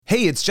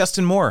Hey, it's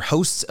Justin Moore,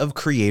 host of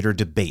Creator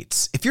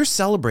Debates. If you're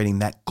celebrating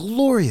that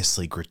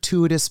gloriously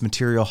gratuitous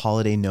material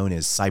holiday known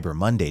as Cyber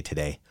Monday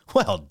today,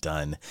 well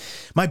done.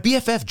 My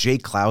BFF Jay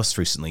Clouse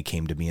recently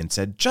came to me and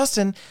said,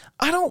 Justin,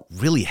 I don't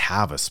really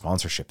have a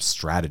sponsorship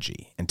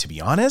strategy. And to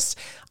be honest,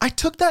 I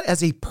took that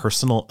as a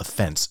personal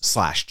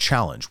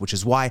offense/challenge, which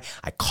is why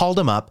I called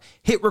him up,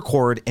 hit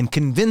record, and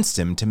convinced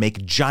him to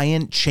make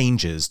giant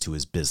changes to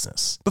his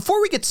business.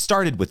 Before we get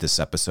started with this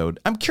episode,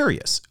 I'm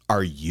curious,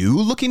 are you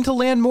looking to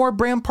land more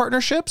brand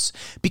partnerships?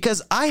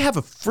 Because I have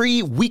a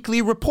free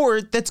weekly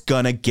report that's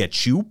gonna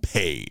get you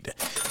paid.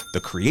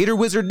 The Creator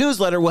Wizard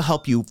newsletter will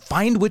help you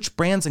find which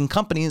brands and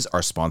companies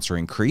are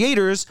sponsoring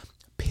creators,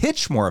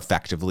 pitch more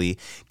effectively,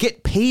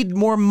 get paid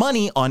more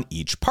money on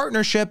each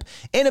partnership,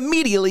 and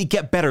immediately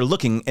get better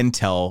looking and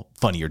tell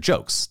funnier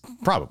jokes,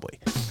 probably.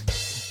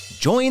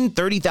 Join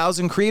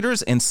 30,000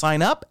 creators and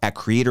sign up at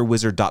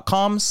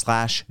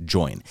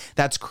creatorwizard.com/join.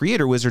 That's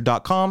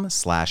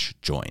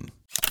creatorwizard.com/join.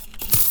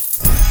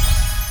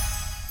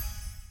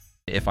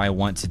 If I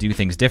want to do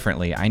things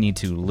differently, I need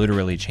to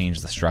literally change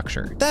the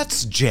structure.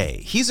 That's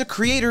Jay. He's a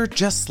creator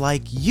just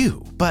like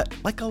you, but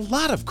like a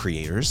lot of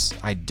creators,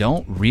 I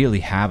don't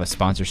really have a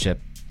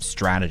sponsorship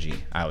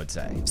strategy, I would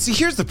say. See,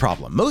 here's the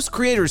problem. Most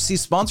creators see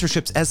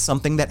sponsorships as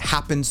something that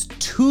happens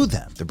to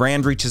them. The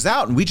brand reaches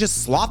out and we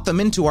just slot them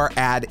into our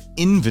ad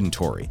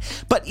inventory.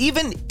 But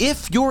even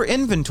if your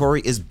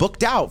inventory is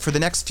booked out for the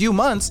next few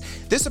months,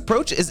 this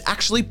approach is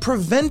actually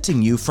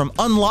preventing you from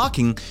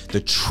unlocking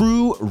the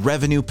true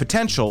revenue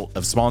potential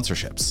of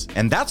sponsorships.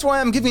 And that's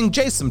why I'm giving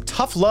Jay some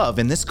tough love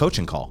in this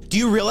coaching call. Do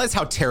you realize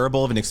how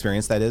terrible of an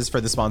experience that is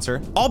for the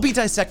sponsor? I'll be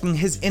dissecting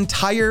his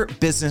entire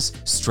business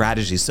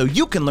strategy so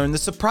you can learn the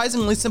surprisingly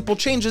simple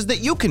changes that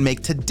you can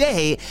make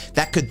today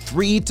that could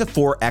 3 to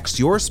 4x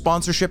your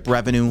sponsorship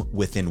revenue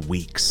within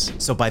weeks.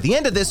 So by the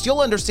end of this,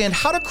 you'll understand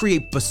how to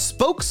create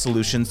bespoke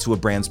solutions to a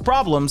brand's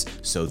problems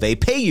so they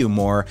pay you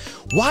more,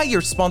 why your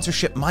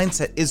sponsorship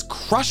mindset is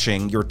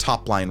crushing your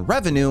top line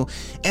revenue,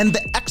 and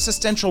the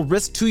existential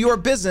risk to your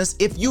business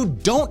if you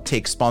don't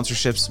take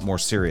sponsorships more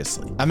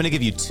seriously. I'm gonna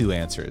give you two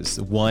answers,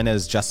 one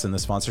as Justin, the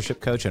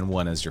sponsorship coach, and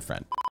one as your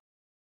friend.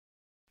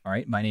 All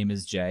right, my name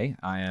is Jay.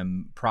 I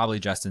am probably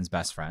Justin's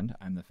best friend.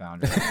 I'm the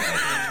founder of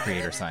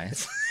Creator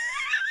Science.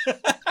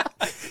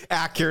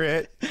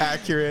 Accurate.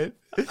 I'm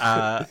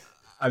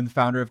the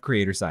founder of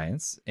Creator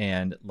Science,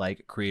 and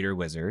like Creator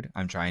Wizard,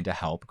 I'm trying to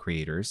help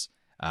creators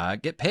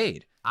get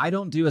paid. I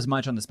don't do as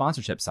much on the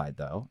sponsorship side,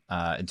 though,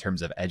 in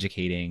terms of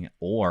educating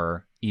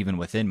or even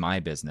within my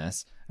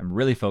business. I'm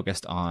really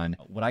focused on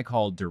what I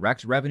call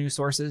direct revenue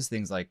sources,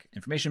 things like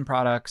information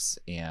products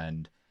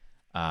and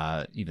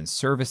even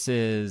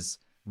services,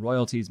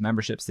 royalties,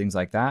 memberships, things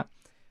like that.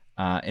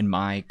 And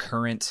my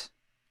current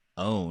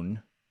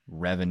own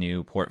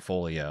revenue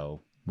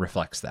portfolio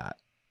reflects that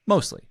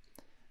mostly.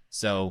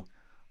 So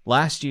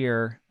last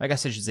year, I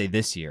guess I should say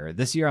this year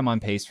I'm on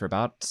pace for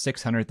about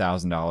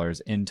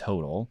 $600,000 in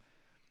total.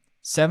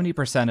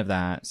 70% of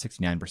that,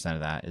 69%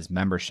 of that is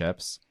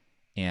memberships.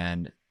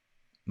 And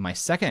my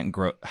second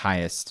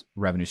highest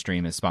revenue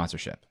stream is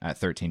sponsorship at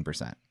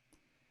 13%,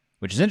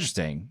 which is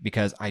interesting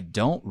because I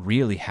don't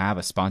really have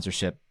a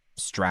sponsorship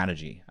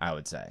strategy, I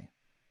would say.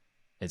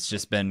 It's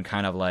just been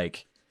kind of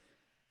like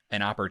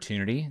an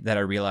opportunity that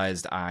I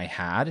realized I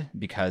had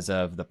because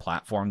of the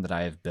platform that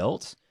I have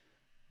built.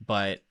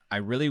 But I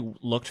really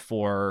looked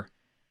for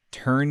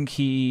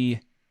turnkey,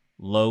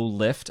 low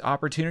lift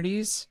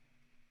opportunities.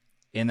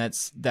 And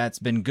that's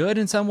been good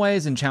in some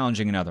ways and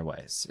challenging in other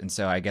ways. And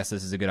so I guess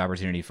this is a good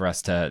opportunity for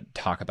us to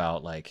talk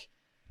about like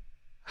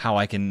how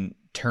I can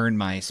turn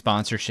my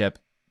sponsorship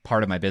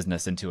part of my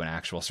business into an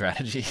actual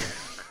strategy.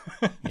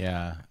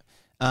 Yeah.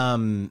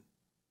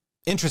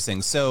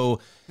 Interesting. So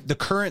the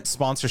current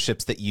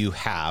sponsorships that you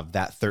have,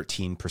 that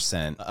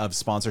 13% of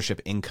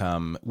sponsorship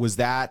income, was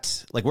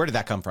that like, where did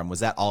that come from? Was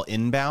that all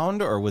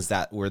inbound, or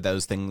were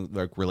those things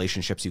like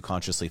relationships you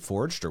consciously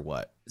forged, or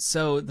what?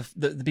 So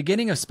the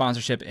beginning of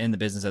sponsorship in the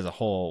business as a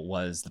whole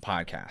was the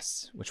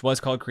podcast, which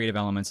was called Creative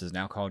Elements, is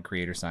now called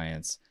Creator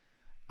Science.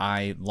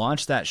 I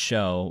launched that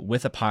show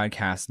with a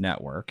podcast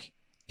network,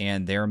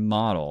 and their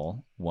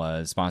model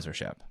was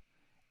sponsorship.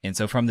 And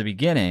so from the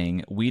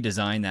beginning, we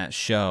designed that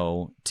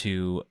show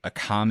to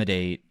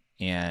accommodate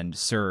and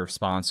serve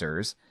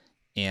sponsors,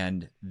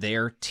 and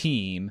their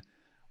team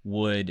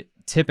would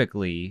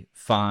typically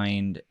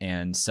find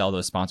and sell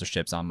those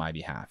sponsorships on my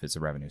behalf. It's a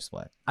revenue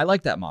split. I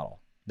like that model.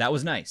 That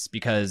was nice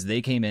because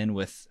they came in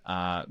with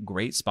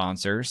great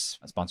sponsors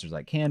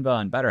like Canva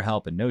and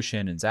BetterHelp and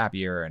Notion and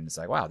Zapier. And it's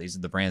like, wow, these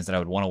are the brands that I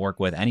would want to work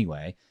with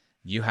anyway.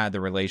 You had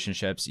the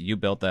relationships, you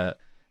built the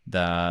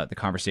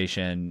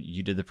conversation,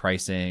 you did the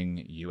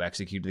pricing, you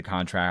executed the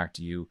contract,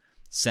 you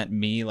sent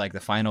me like the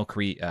final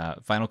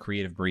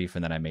creative brief,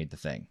 and then I made the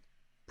thing.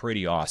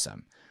 Pretty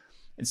awesome.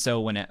 And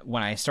so when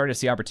I started to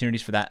see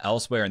opportunities for that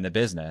elsewhere in the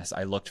business,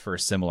 I looked for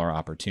similar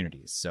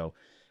opportunities. So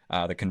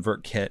the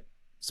ConvertKit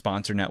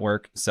sponsor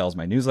network sells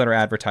my newsletter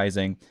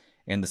advertising,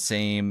 and the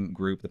same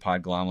group, the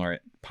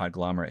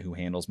Podglomerate who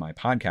handles my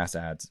podcast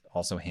ads,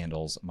 also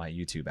handles my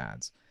YouTube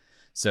ads.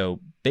 So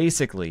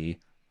basically,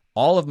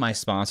 all of my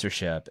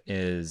sponsorship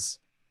is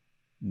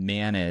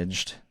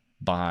managed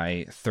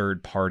by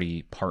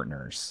third-party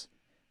partners.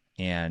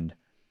 And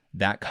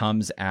that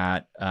comes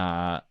at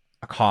a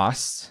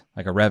cost,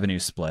 like a revenue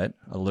split,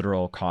 a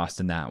literal cost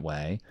in that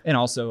way, and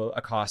also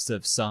a cost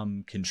of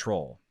some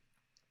control,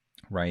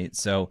 right?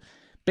 So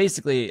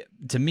basically,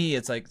 to me,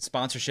 it's like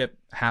sponsorship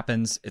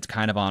happens. It's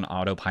kind of on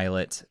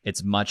autopilot.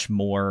 It's much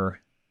more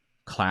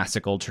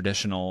classical,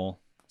 traditional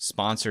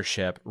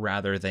sponsorship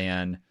rather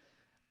than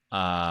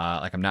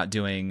like I'm not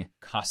doing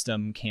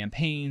custom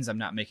campaigns. I'm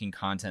not making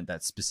content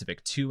that's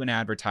specific to an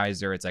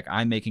advertiser. It's like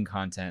I'm making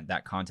content.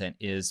 That content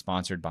is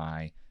sponsored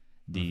by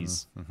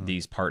these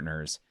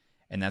partners.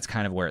 And that's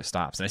kind of where it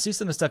stops. And I see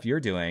some of the stuff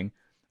you're doing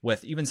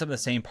with even some of the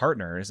same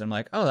partners. I'm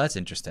like, oh, that's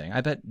interesting.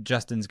 I bet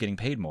Justin's getting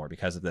paid more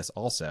because of this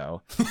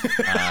also.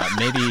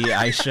 Maybe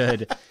I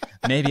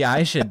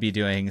should be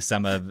doing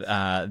some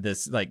of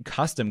this like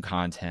custom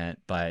content,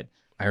 but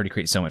I already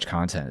create so much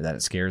content that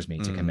it scares me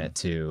to commit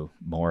to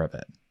more of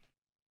it.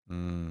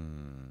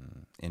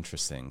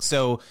 Interesting.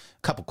 So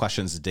a couple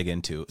questions to dig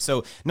into.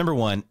 So number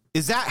one,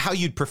 is that how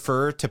you'd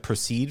prefer to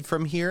proceed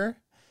from here?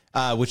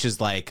 Which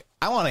is like,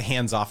 I want a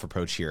hands-off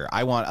approach here.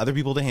 I want other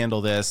people to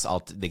handle this.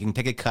 They can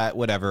take a cut,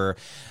 whatever.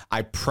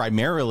 I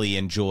primarily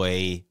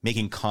enjoy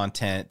making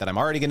content that I'm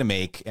already going to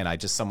make, and I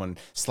just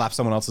slap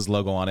someone else's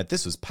logo on it.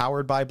 This was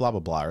powered by blah, blah,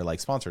 blah, or like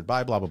sponsored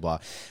by blah, blah, blah,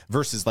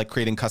 versus like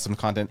creating custom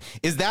content.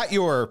 Is that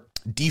your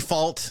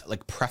default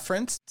like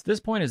preference? To this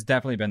point has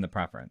definitely been the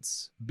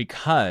preference,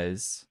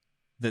 because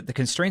the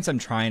constraints I'm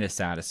trying to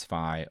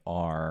satisfy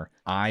are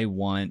I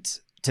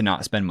want to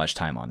not spend much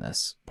time on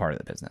this part of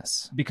the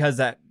business because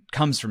that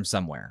comes from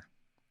somewhere.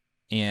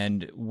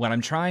 And what I'm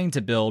trying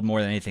to build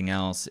more than anything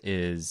else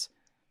is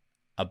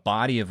a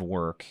body of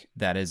work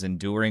that is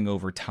enduring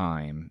over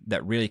time,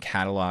 that really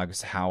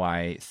catalogs how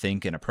I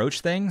think and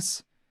approach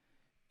things.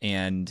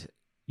 And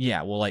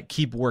yeah, will like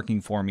keep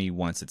working for me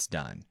once it's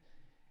done.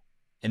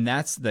 And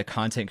that's the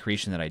content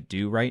creation that I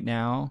do right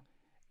now.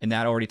 And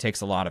that already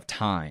takes a lot of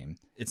time.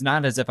 It's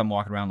not as if I'm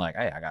walking around like,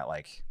 hey, I got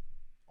like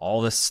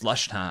all this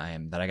slush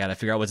time that I got to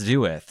figure out what to do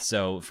with.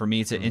 So for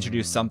me to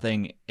introduce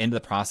something into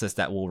the process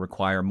that will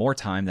require more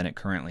time than it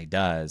currently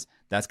does,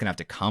 that's going to have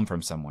to come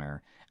from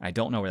somewhere. And I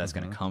don't know where that's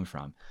going to come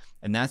from.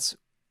 And that's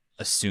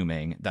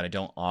assuming that I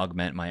don't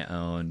augment my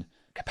own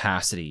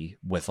capacity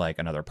with like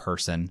another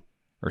person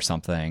or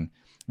something,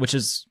 which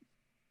is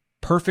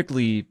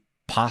perfectly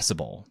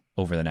possible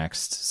over the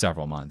next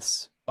several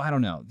months. I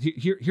don't know.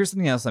 Here's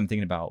something else I'm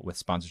thinking about with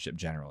sponsorship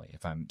generally,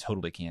 if I'm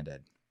totally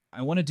candid.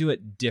 I want to do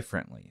it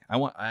differently. I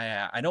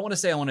don't want to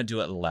say I want to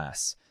do it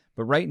less,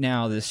 but right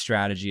now this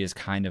strategy is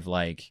kind of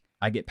like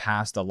I get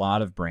past a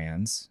lot of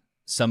brands,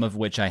 some of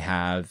which I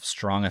have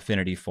strong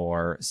affinity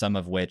for, some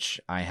of which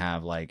I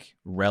have like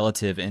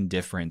relative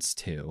indifference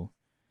to,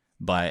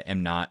 but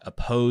am not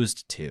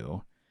opposed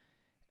to.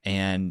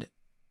 And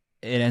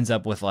it ends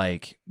up with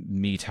like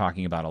me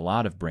talking about a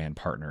lot of brand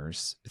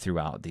partners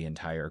throughout the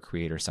entire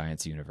creator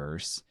science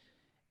universe.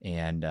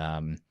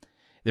 And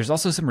there's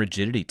also some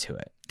rigidity to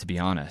it, to be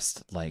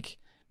honest. Like,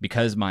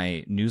 because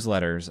my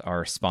newsletters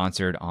are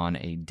sponsored on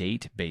a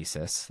date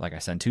basis, like I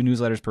send 2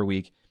 newsletters per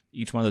week.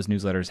 Each one of those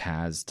newsletters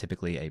has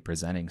typically a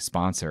presenting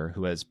sponsor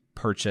who has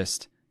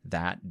purchased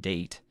that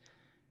date.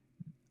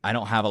 I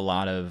don't have a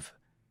lot of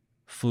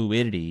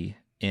fluidity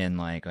in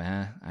like,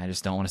 I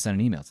just don't want to send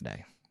an email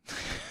today.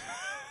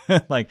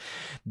 Like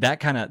that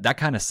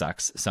kind of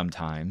sucks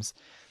sometimes.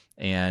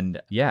 And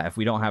yeah, if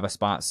we don't have a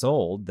spot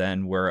sold,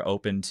 then we're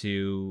open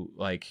to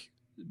like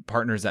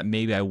partners that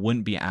maybe I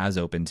wouldn't be as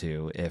open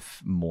to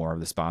if more of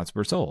the spots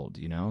were sold,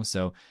 you know?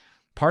 So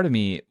part of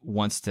me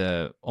wants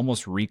to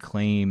almost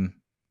reclaim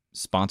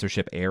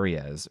sponsorship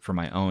areas for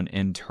my own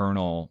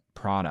internal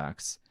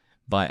products,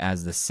 but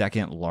as the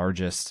second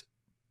largest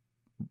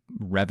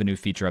revenue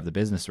feature of the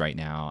business right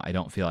now, I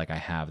don't feel like I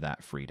have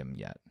that freedom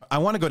yet. I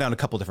want to go down a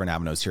couple different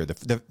avenues here.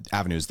 The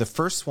avenues. The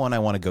first one I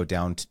want to go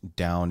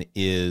down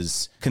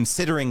is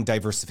considering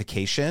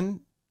diversification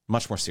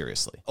much more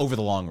seriously over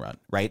the long run,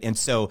 right? And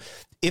so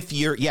if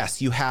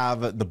you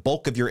have the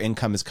bulk of your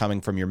income is coming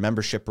from your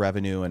membership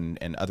revenue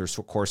and other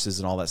courses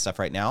and all that stuff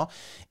right now.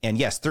 And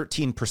yes,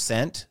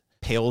 13%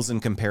 pales in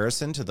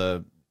comparison to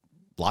the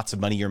lots of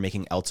money you're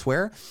making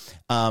elsewhere.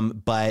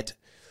 But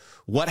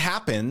what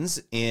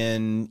happens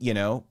in,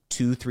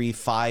 2, 3,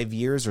 5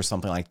 years or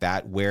something like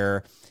that,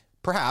 where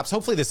perhaps,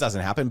 hopefully this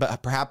doesn't happen,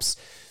 but perhaps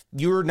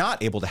you're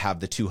not able to have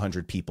the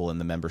 200 people in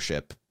the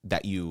membership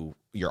that you're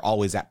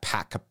always at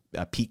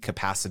peak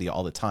capacity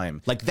all the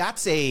time. Like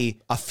that's a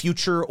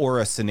future or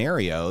a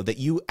scenario that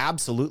you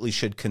absolutely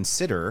should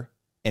consider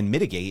and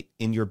mitigate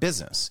in your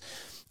business.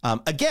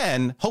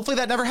 Again, hopefully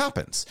that never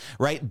happens,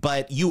 right?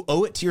 But you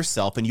owe it to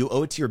yourself and you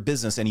owe it to your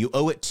business and you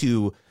owe it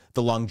to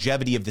the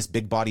longevity of this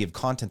big body of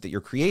content that you're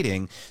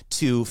creating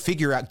to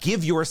figure out,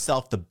 give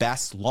yourself the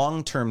best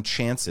long-term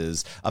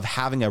chances of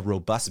having a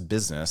robust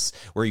business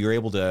where you're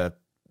able to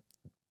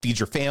feed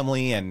your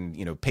family and,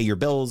 pay your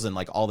bills and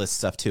like all this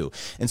stuff too.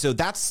 And so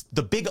that's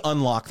the big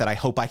unlock that I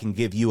hope I can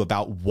give you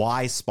about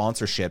why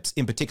sponsorships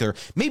in particular,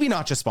 maybe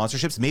not just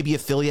sponsorships, maybe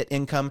affiliate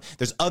income.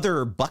 There's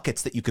other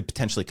buckets that you could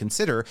potentially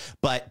consider,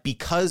 but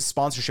because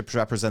sponsorships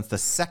represents the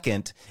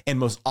second and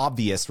most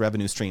obvious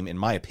revenue stream, in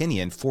my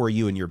opinion, for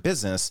you and your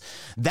business,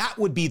 that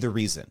would be the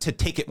reason to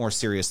take it more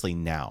seriously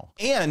now.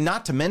 And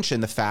not to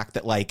mention the fact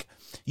that like,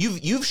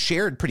 You've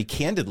shared pretty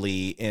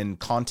candidly in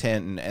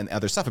content and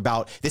other stuff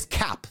about this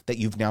cap that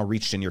you've now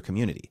reached in your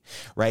community,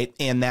 right?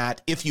 And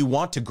that if you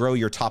want to grow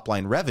your top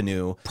line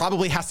revenue,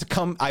 probably has to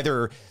come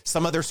either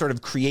some other sort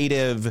of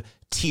creative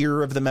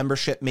tier of the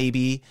membership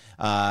maybe,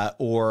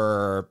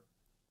 or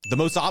the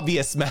most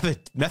obvious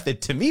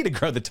method to me to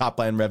grow the top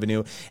line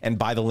revenue and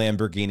buy the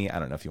Lamborghini. I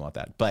don't know if you want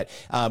that, but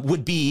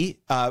would be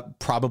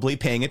probably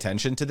paying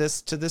attention to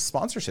this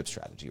sponsorship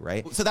strategy,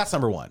 right? So that's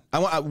number one.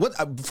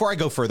 Before I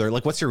go further,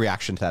 like, what's your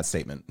reaction to that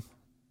statement?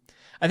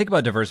 I think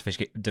about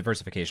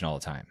diversification all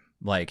the time.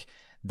 Like,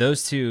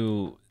 those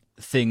two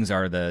things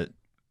are the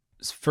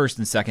first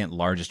and second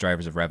largest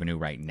drivers of revenue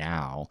right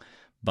now,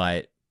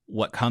 but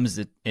what comes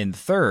in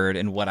third,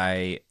 and what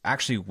I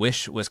actually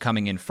wish was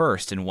coming in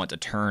first and want to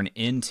turn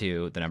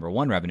into the number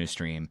one revenue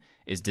stream,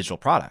 is digital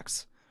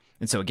products.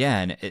 And so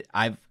again,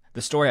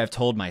 the story I've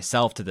told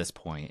myself to this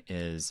point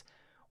is,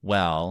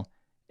 well,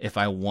 if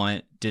I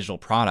want digital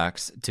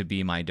products to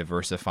be my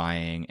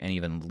diversifying and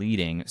even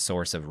leading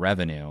source of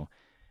revenue,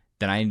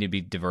 then I need to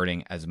be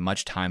diverting as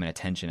much time and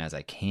attention as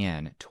I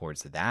can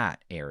towards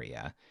that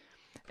area.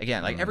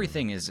 Again, like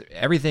everything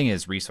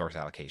is resource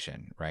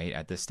allocation, right?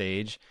 At this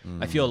stage,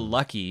 I feel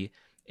lucky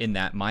in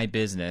that my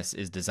business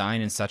is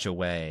designed in such a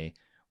way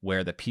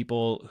where the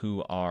people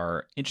who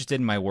are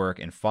interested in my work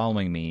and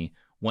following me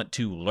want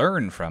to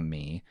learn from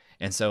me.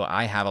 And so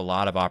I have a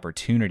lot of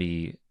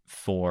opportunity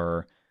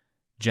for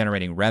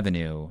generating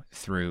revenue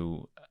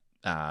through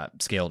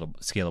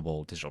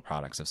scalable digital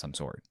products of some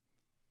sort.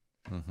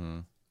 Mm-hmm.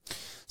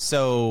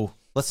 So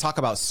let's talk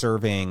about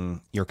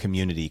serving your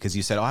community, because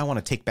you said, I want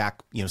to take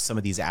back, some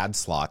of these ad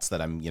slots that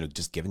I'm,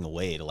 just giving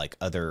away to like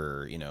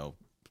other,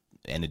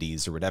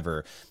 entities or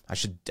whatever. I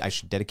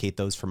should dedicate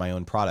those for my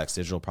own products,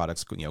 digital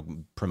products,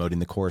 promoting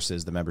the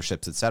courses, the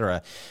memberships,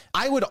 etc.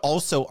 I would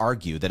also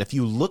argue that if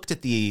you looked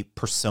at the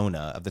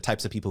persona of the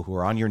types of people who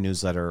are on your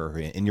newsletter or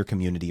in your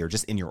community or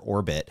just in your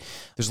orbit,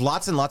 there's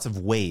lots and lots of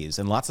ways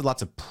and lots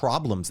of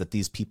problems that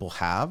these people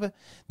have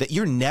that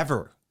you're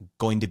never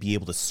going to be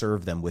able to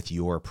serve them with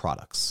your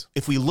products.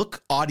 If we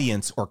look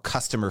audience or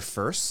customer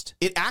first,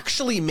 it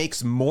actually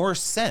makes more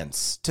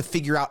sense to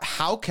figure out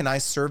how can I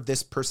serve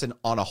this person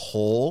on a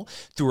whole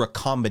through a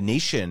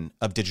combination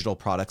of digital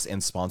products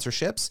and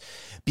sponsorships,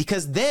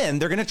 because then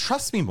they're going to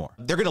trust me more.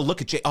 They're going to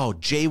look at Jay. Oh,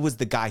 Jay was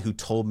the guy who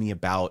told me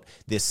about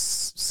this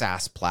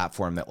SaaS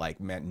platform that like,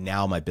 man,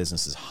 now my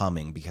business is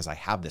humming because I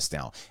have this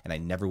now, and I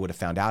never would have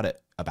found out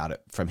about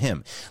it from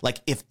him. Like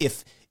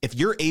if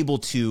you're able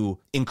to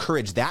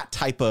encourage that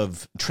type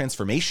of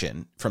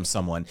transformation from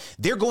someone,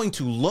 they're going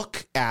to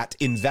look at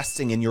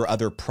investing in your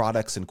other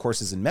products and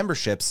courses and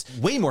memberships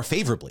way more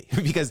favorably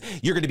because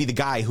you're going to be the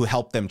guy who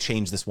helped them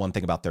change this one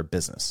thing about their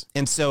business.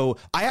 And so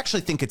I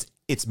actually think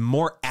it's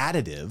more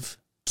additive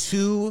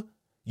to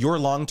your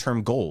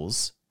long-term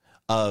goals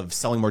of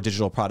selling more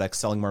digital products,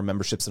 selling more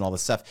memberships and all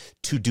this stuff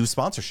to do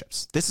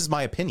sponsorships. This is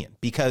my opinion,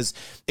 because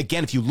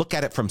again, if you look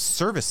at it from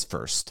service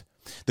first,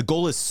 the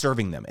goal is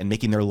serving them and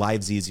making their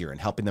lives easier and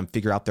helping them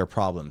figure out their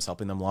problems,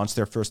 helping them launch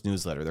their first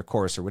newsletter, their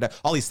course, or whatever.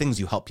 All these things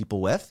you help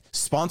people with.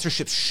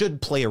 Sponsorships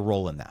should play a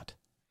role in that.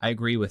 I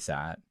agree with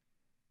that.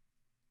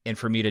 And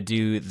for me to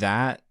do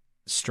that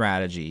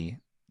strategy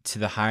to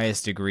the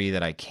highest degree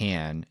that I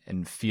can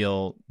and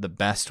feel the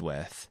best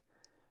with,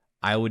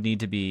 I would need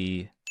to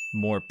be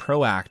more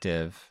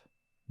proactive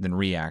than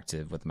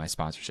reactive with my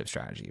sponsorship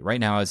strategy. Right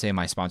now, I would say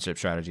my sponsorship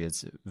strategy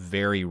is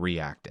very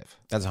reactive.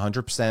 That's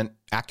 100%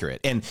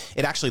 accurate. And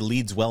it actually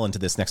leads well into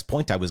this next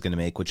point I was going to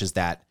make, which is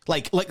that,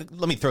 like, let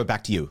me throw it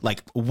back to you.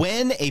 Like,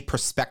 when a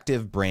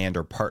prospective brand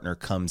or partner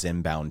comes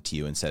inbound to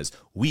you and says,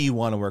 we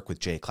want to work with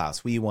Jay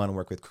Clouse, we want to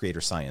work with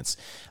Creator Science,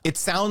 it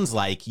sounds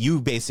like you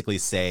basically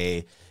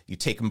say, you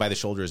take them by the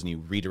shoulders and you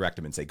redirect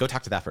them and say, go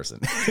talk to that person,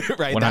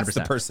 right? 100%. That's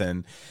the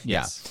person.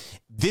 Yes. Yeah.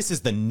 This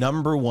is the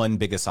number one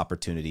biggest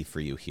opportunity for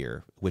you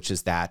here, which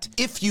is that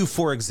if you,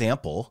 for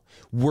example,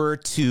 were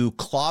to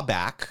claw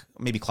back,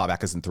 maybe claw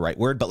back isn't the right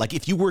word, but like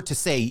if you were to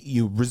say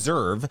you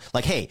reserve,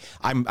 like, hey,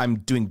 I'm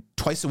doing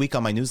twice a week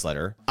on my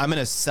newsletter, I'm going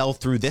to sell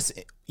through this,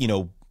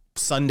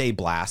 Sunday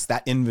blast,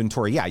 that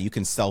inventory. Yeah, you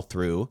can sell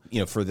through,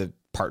 for the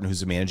partner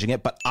who's managing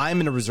it, but I'm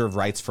going to reserve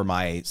rights for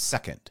my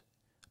second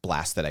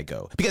blast that I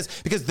go. Because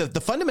the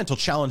fundamental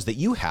challenge that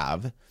you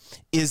have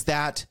is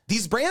that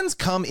these brands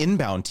come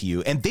inbound to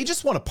you and they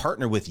just want to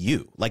partner with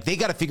you. Like they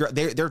got to figure out,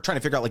 they're trying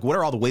to figure out like, what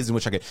are all the ways in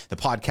which I could, the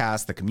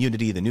podcast, the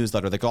community, the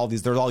newsletter, like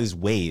there's all these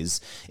ways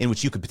in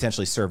which you could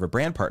potentially serve a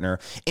brand partner.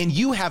 And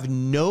you have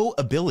no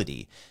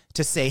ability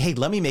to say, hey,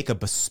 let me make a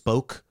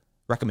bespoke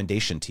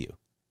recommendation to you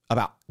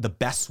about the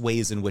best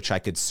ways in which I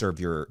could serve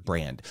your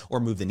brand or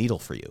move the needle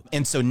for you.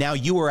 And so now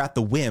you are at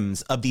the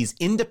whims of these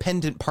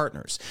independent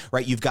partners,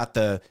 right? You've got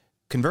the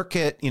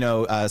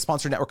ConvertKit,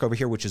 sponsor network over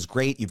here, which is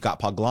great. You've got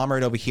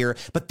Podglomerate over here,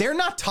 but they're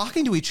not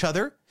talking to each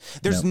other.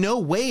 There's no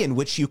way in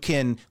which you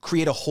can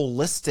create a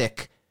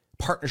holistic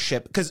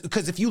partnership,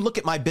 because if you look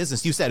at my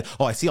business, you said,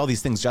 oh, I see all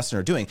these things Justin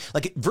are doing.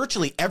 Like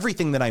virtually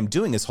everything that I'm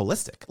doing is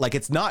holistic. Like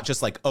it's not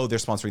just like, oh, they're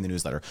sponsoring the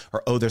newsletter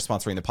or, oh, they're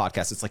sponsoring the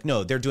podcast. It's like,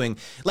 no, they're doing,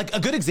 like a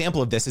good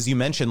example of this is you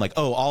mentioned like,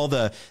 oh, all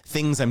the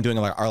things I'm doing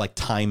are like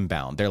time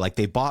bound. They're like,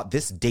 they bought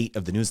this date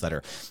of the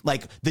newsletter.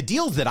 Like the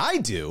deals that I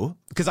do,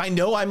 because I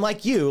know I'm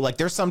like you, like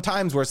there's some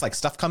times where it's like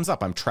stuff comes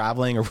up, I'm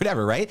traveling or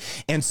whatever, right?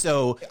 And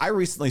so I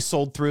recently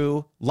sold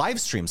through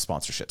live stream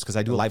sponsorships because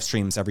I do live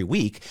streams every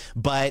week,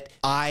 but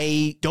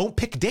I don't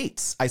pick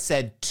dates. I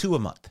said 2 a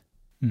month.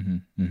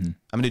 I'm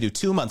going to do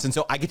 2 months. And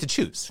so I get to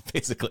choose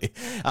basically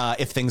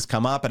if things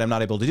come up and I'm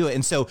not able to do it.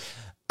 And so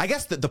I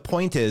guess that the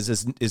point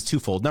is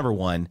twofold. Number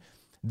one,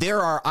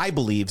 there are, I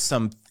believe,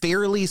 some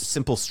fairly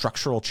simple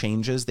structural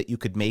changes that you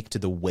could make to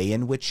the way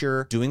in which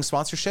you're doing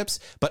sponsorships,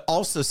 but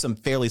also some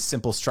fairly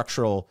simple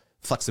structural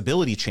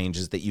flexibility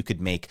changes that you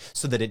could make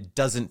so that it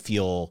doesn't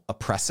feel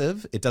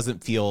oppressive. It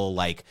doesn't feel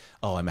like,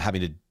 oh, I'm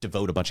having to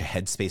devote a bunch of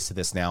headspace to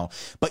this now.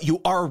 But you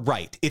are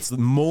right. It's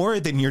more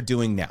than you're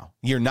doing now.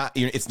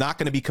 It's not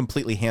going to be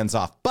completely hands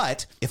off.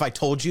 But if I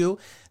told you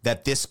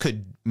that this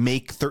could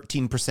make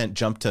 13%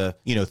 jump to,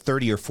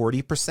 30 or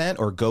 40%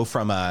 or go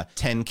from a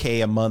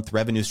 10K a month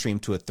revenue stream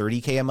to a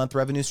 30K a month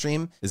revenue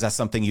stream, is that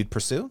something you'd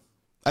pursue?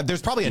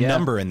 There's probably a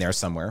number in there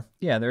somewhere.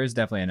 Yeah, there is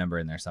definitely a number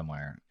in there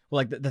somewhere. Well,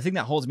 like the thing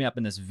that holds me up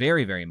in this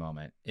very, very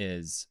moment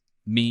is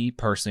me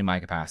personally, my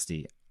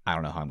capacity. I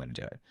don't know how I'm going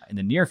to do it. In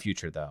the near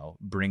future, though,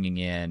 bringing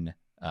in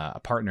a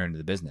partner into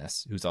the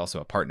business who's also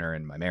a partner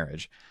in my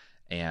marriage.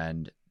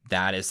 And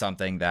that is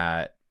something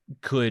that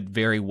could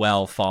very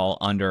well fall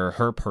under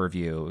her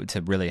purview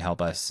to really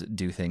help us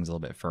do things a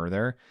little bit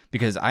further.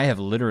 Because there have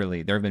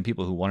been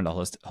people who wanted a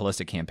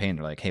holistic campaign.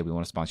 They're like, hey, we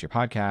want to sponsor your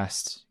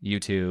podcast,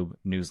 YouTube,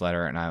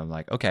 newsletter. And I'm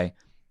like, okay,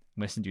 I'm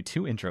going to send you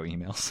 2 intro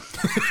emails.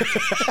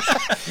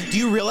 Do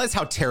you realize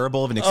how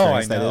terrible of an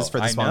experience that is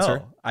for the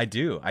sponsor? I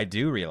do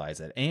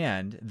realize it.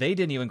 And they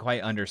didn't even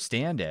quite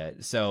understand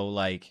it. So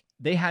like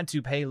they had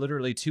to pay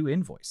literally 2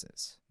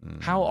 invoices.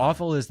 How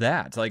awful is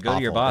that? To like go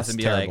to your boss and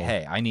be like,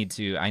 hey, I need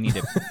to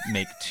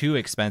make 2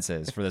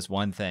 expenses for this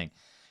one thing.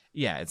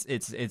 Yeah,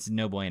 it's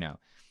no bueno.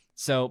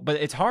 So, but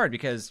it's hard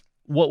because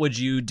what would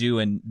you do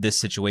in this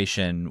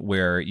situation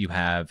where you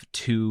have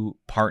 2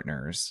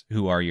 partners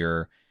who are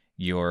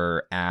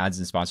your ads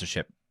and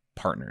sponsorship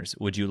partners?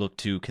 Would you look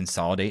to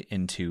consolidate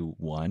into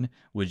one?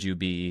 Would you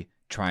be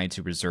trying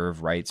to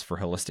reserve rights for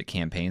holistic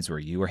campaigns where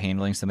you are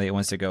handling somebody that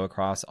wants to go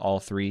across all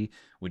 3?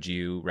 Would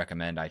you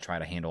recommend I try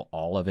to handle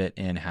all of it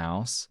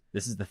in-house?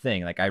 This is the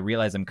thing. Like I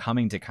realize I'm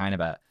coming to kind of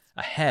a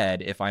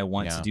head. If I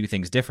want to do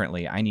things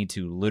differently, I need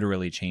to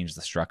literally change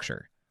the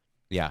structure.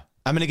 Yeah.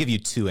 I'm going to give you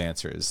 2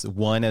 answers.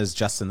 One as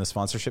Justin, the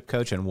sponsorship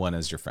coach, and one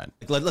as your friend.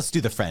 Let's do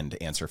the friend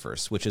answer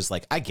first, which is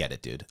like, I get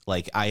it, dude.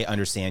 Like, I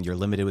understand you're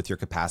limited with your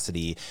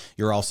capacity.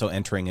 You're also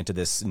entering into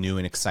this new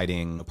and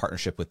exciting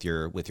partnership with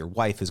your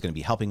wife who's going to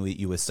be helping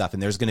you with stuff.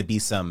 And there's going to be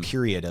some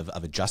period of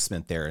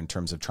adjustment there in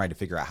terms of trying to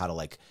figure out how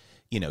to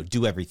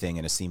do everything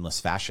in a seamless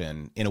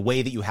fashion in a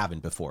way that you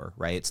haven't before,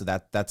 right? So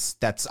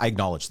that's I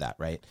acknowledge that,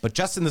 right? But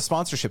Justin, the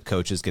sponsorship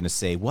coach, is going to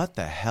say, what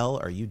the hell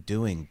are you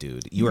doing,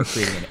 dude? You are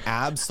creating an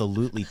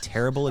absolutely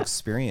terrible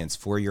experience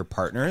for your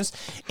partners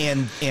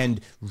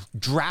and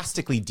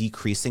drastically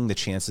decreasing the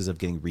chances of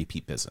getting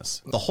repeat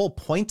business. The whole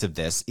point of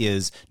this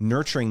is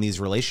nurturing these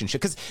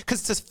relationships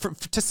because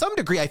to some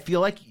degree, I feel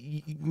like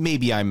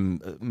maybe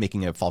I'm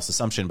making a false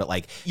assumption, but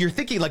like you're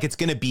thinking like it's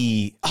going to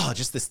be,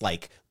 just this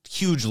like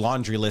huge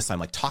laundry list. I'm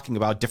like talking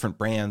about different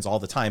brands all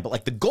the time, but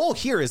like the goal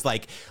here is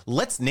like,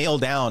 let's nail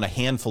down a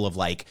handful of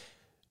like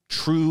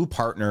true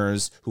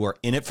partners who are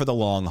in it for the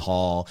long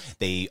haul.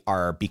 They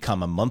are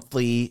become a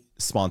monthly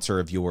sponsor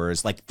of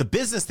yours. Like the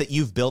business that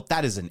you've built,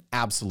 that is an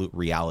absolute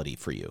reality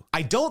for you.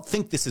 I don't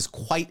think this is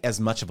quite as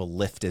much of a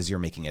lift as you're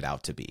making it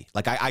out to be.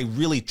 Like I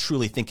really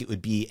truly think it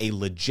would be a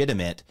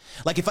legitimate,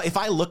 like if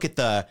I look at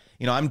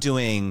I'm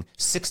doing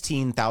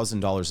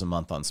 $16,000 a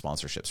month on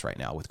sponsorships right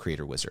now with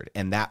Creator Wizard,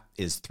 and that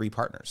is 3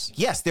 partners.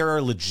 Yes, there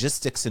are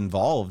logistics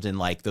involved in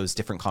like those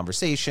different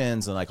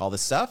conversations and like all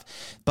this stuff,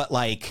 but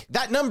like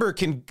that number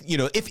can,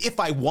 if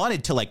I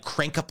wanted to like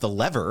crank up the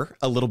lever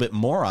a little bit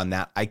more on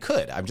that, I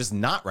could. I'm just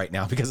not right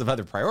now because of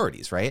other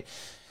priorities, right?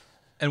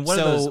 And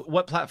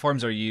what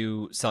platforms are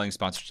you selling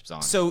sponsorships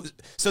on? So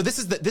this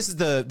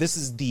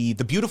is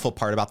the beautiful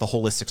part about the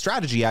holistic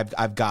strategy.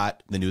 I've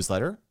got the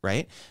newsletter,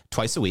 right?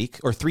 Twice a week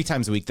or 3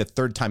 times a week. The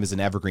 3rd time is an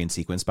evergreen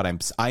sequence, but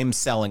I'm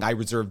selling. I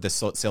reserve the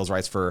sales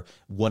rights for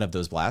one of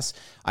those blasts.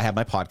 I have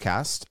my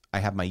podcast. I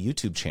have my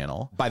YouTube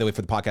channel. By the way,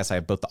 for the podcast, I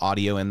have both the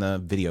audio and the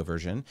video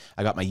version.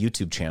 I got my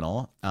YouTube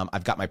channel.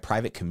 I've got my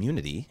private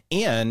community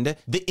and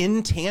the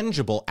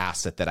intangible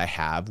asset that I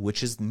have,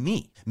 which is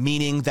me,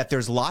 meaning that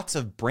there's lots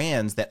of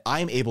brands that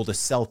I'm able to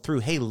sell through.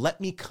 Hey, let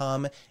me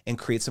come and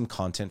create some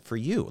content for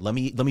you. Let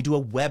me do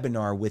a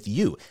webinar with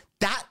you.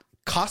 That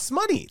costs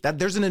money. That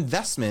there's an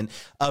investment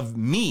of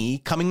me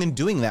coming and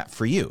doing that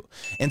for you.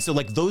 And so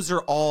like those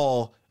are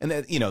all, and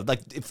then, you know,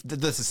 like if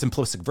this is a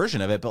simplistic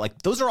version of it, but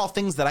like those are all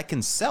things that I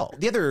can sell.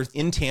 The other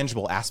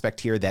intangible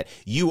aspect here that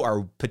you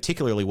are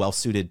particularly well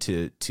suited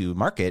to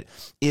market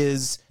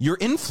is your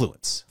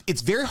influence.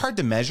 It's very hard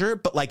to measure,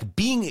 but like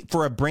being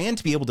for a brand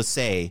to be able to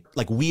say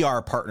like we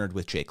are partnered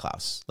with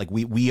Clouse, like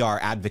we are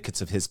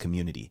advocates of his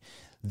community.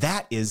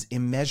 That is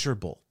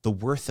immeasurable, the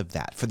worth of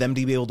that, for them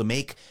to be able to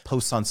make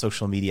posts on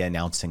social media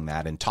announcing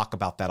that and talk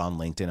about that on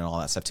LinkedIn and all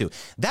that stuff too.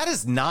 That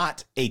is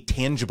not a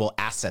tangible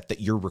asset that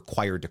you're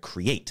required to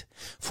create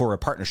for a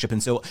partnership.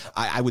 And so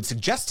I would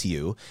suggest to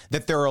you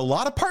that there are a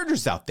lot of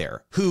partners out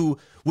there who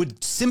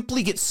would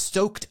simply get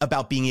stoked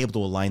about being able to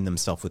align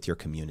themselves with your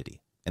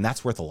community. And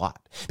that's worth a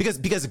lot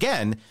because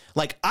again,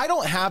 like I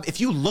don't have, if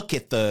you look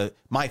at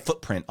my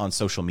footprint on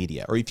social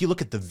media, or if you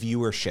look at the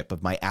viewership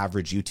of my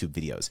average YouTube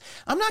videos,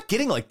 I'm not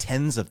getting like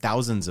tens of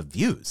thousands of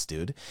views,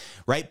 dude.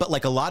 Right. But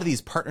like a lot of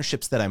these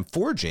partnerships that I'm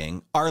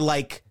forging are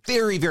like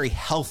very, very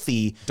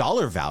healthy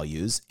dollar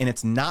values. And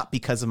it's not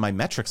because of my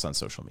metrics on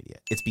social media.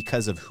 It's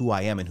because of who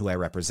I am and who I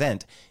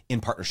represent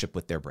in partnership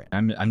with their brand.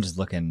 I'm just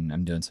looking,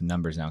 I'm doing some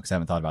numbers now because I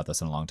haven't thought about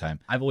this in a long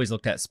time. I've always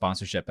looked at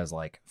sponsorship as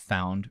like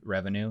found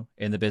revenue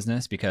in the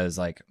business, because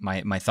like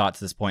my thought to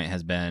this point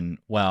has been,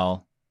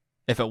 well,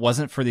 if it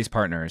wasn't for these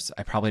partners,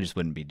 I probably just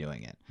wouldn't be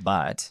doing it.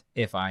 But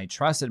if I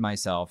trusted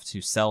myself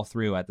to sell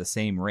through at the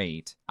same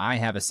rate, I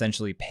have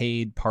essentially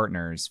paid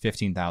partners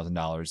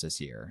 $15,000 this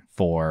year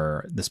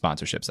for the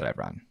sponsorships that I've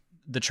run.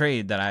 The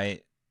trade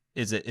that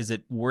is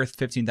it worth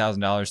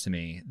 $15,000 to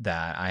me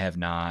that I have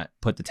not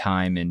put the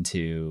time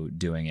into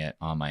doing it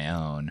on my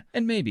own?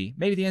 And maybe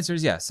the answer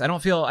is yes. I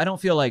don't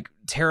feel like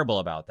terrible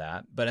about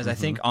that. But as I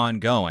think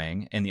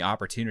ongoing and the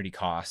opportunity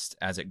cost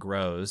as it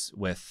grows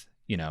with,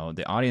 you know,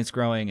 the audience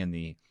growing and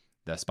the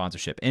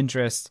sponsorship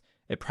interest,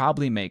 it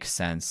probably makes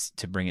sense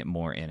to bring it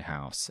more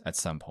in-house at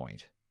some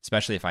point,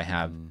 especially if I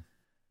have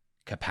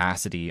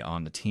capacity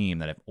on the team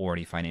that I've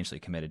already financially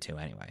committed to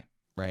anyway.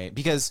 Right.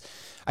 Because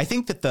I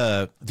think that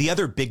the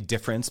other big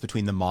difference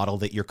between the model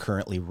that you're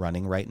currently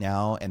running right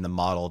now and the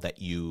model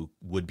that you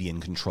would be in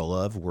control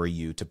of were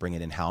you to bring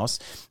it in-house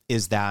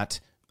is that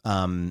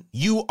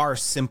you are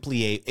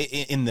simply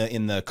in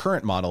the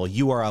current model,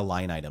 you are a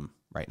line item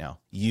right now.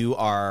 You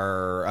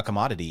are a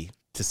commodity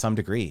to some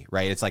degree,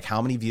 right? It's like,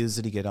 how many views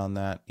did he get on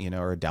that, you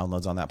know, or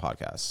downloads on that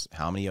podcast?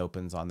 How many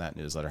opens on that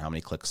newsletter? How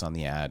many clicks on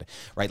the ad,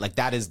 right? Like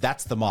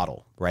that's the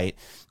model, right?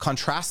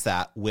 Contrast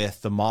that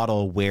with the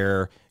model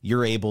where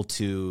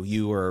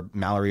you or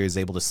Mallory is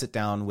able to sit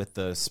down with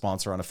the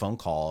sponsor on a phone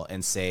call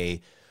and say,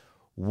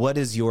 what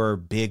is your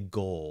big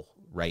goal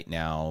right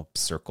now?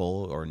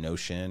 Circle or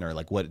Notion, or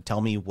like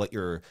tell me what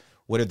are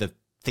the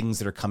things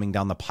that are coming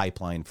down the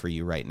pipeline for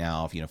you right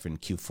now, you know, from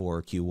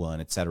Q4, Q1,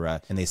 et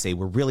cetera. And they say,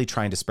 we're really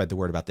trying to spread the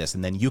word about this.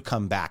 And then you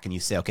come back and you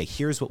say, okay,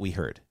 here's what we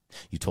heard.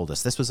 You told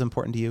us this was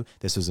important to you.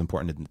 This was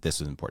important. This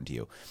was important to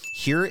you.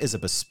 Here is a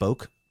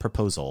bespoke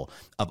proposal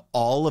of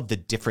all of the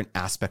different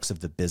aspects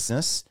of the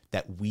business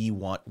that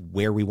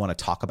where we want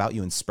to talk about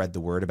you and spread the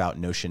word about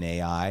Notion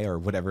AI or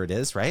whatever it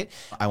is, right?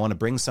 I want to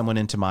bring someone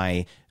into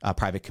my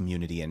private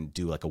community and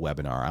do like a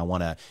webinar. I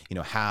want to,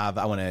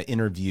 I want to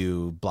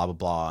interview blah, blah,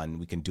 blah. And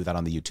we can do that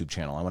on the YouTube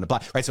channel. I want to blah,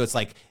 right? So it's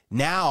like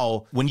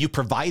now when you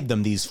provide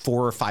them these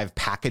 4 or 5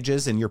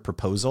 packages in your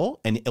proposal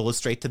and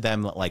illustrate to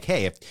them like,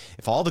 hey,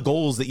 if all the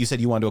goals that you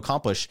said you want to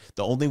accomplish,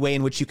 the only way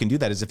in which you can do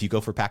that is if you go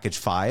for package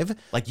 5,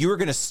 like you are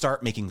going to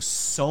start making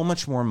so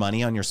much more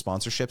money on your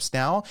sponsorships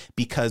now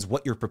because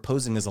what you're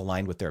proposing is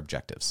aligned with their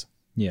objectives.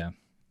 Yeah.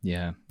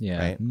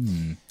 Right.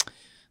 Mm.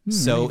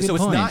 So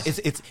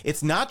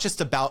it's not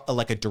just about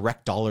a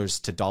direct dollars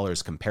to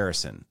dollars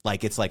comparison.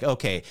 Like it's like,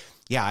 okay,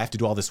 yeah, I have to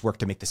do all this work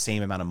to make the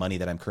same amount of money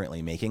that I'm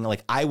currently making.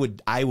 Like I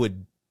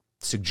would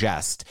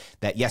suggest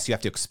that yes, you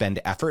have to expend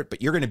effort,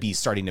 but you're going to be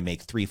starting to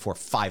make 3, 4,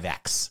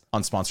 5x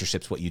on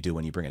sponsorships what you do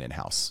when you bring it in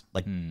house.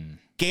 Like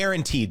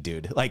guaranteed,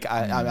 dude. Like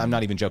I'm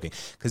not even joking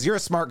because you're a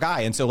smart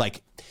guy, and so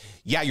like,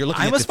 yeah, you're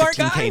looking at the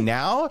 15K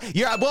now.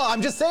 Yeah, well,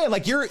 I'm just saying,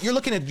 like you're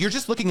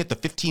just looking at the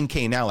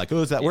 15K now. Like,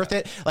 oh, is that worth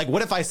it? Like,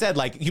 what if I said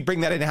like you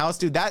bring that in house,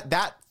 dude?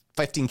 That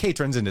 15K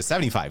turns into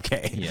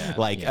 75K,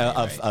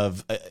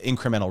 of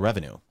incremental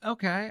revenue.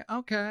 Okay.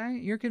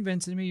 You're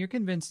convincing me.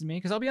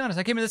 Because I'll be honest,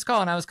 I came to this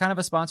call and I was kind of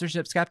a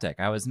sponsorship skeptic.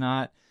 It was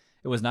not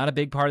a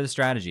big part of the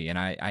strategy. And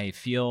I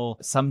feel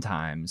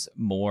sometimes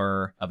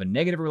more of a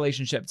negative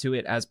relationship to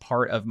it as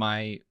part of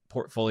my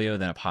portfolio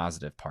than a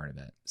positive part of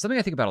it. Something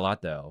I think about a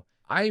lot though,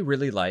 I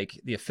really like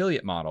the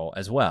affiliate model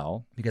as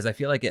well, because I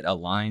feel like it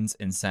aligns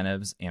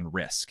incentives and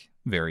risk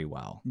very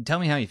well. Tell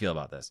me how you feel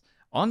about this.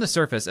 On the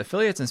surface,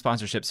 affiliates and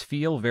sponsorships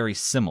feel very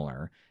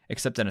similar,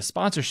 except in a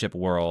sponsorship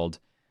world,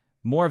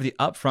 more of the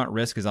upfront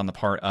risk is on the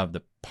part of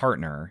the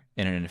partner.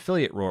 In an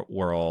affiliate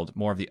world,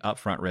 more of the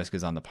upfront risk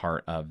is on the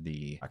part of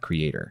the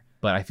creator.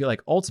 But I feel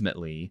like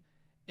ultimately,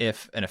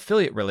 if an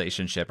affiliate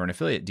relationship or an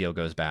affiliate deal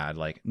goes bad,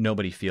 like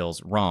nobody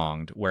feels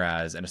wronged.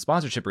 Whereas in a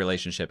sponsorship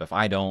relationship, if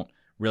I don't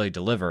really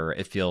deliver,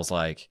 it feels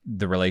like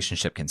the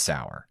relationship can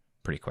sour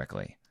pretty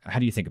quickly. How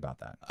do you think about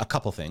that? A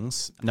couple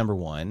things. Number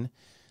one,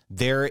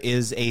 there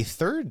is a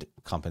third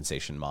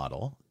compensation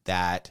model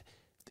that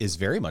is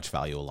very much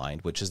value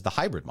aligned, which is the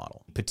hybrid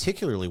model,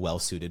 particularly well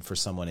suited for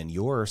someone in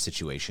your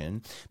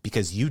situation,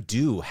 because you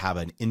do have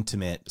an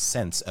intimate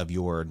sense of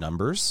your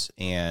numbers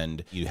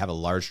and you have a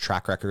large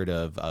track record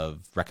of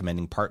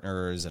recommending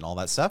partners and all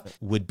that stuff.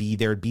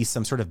 There'd be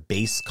some sort of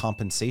base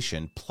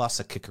compensation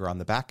plus a kicker on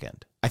the back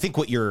end. I think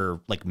what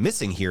you're like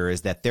missing here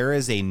is that there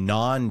is a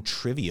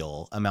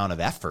non-trivial amount of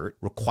effort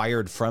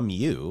required from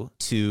you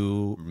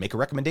to make a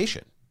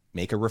recommendation,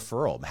 make a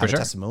referral, have a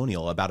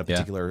testimonial about a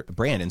particular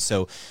brand. And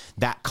so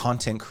that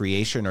content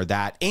creation or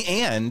that,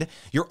 and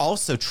you're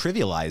also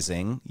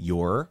trivializing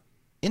your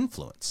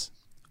influence,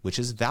 which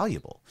is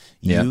valuable.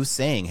 You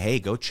saying,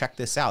 hey, go check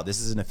this out. This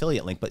is an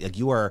affiliate link, but like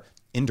you are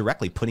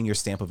indirectly putting your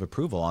stamp of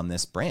approval on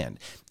this brand.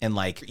 And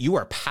like you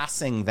are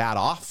passing that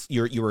off.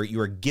 You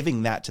are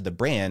giving that to the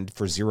brand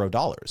for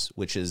 $0,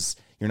 which is,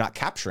 you're not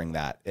capturing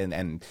that.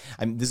 And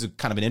this is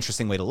kind of an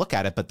interesting way to look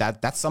at it, but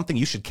that's something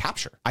you should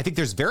capture. I think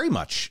there's very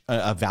much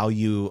a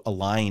value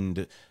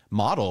aligned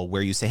model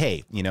where you say,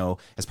 hey,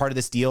 as part of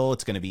this deal,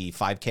 it's going to be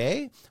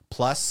 $5K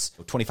plus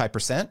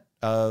 25%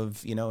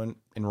 of,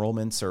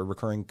 enrollments or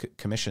recurring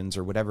commissions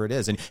or whatever it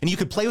is. And you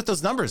could play with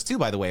those numbers too,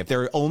 by the way. If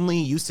they're only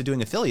used to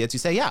doing affiliates, you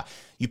say, yeah,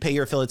 you pay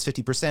your affiliates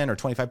 50% or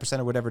 25%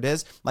 or whatever it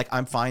is. Like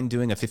I'm fine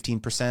doing a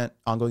 15%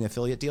 ongoing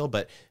affiliate deal,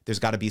 but there's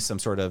got to be some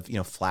sort of,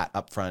 flat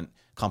upfront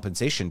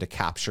compensation to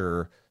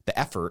capture the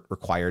effort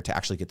required to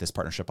actually get this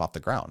partnership off the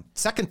ground.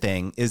 Second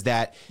thing is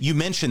that you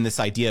mentioned this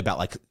idea about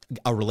like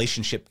a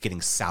relationship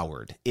getting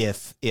soured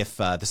if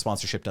the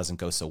sponsorship doesn't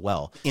go so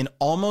well. In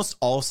almost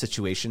all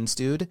situations,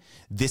 dude,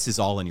 this is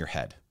all in your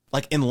head.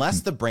 Like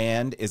unless the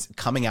brand is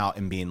coming out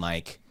and being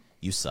like,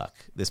 you suck.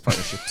 This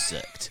partnership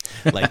sucked.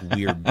 Like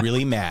we're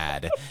really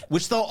mad,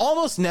 which they'll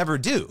almost never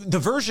do. The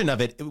version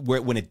of it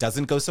where when it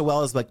doesn't go so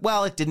well is like,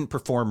 well, it didn't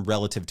perform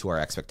relative to our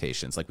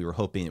expectations. Like we were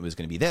hoping it was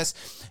going to be this.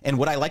 And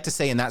what I like to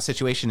say in that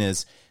situation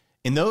is,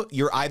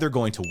 you're either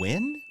going to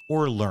win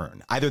or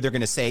learn. Either they're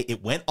going to say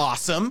it went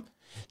awesome,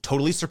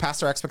 totally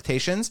surpassed our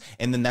expectations,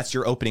 and then that's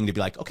your opening to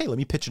be like, okay, let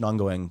me pitch an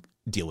ongoing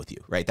deal with you,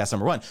 right? That's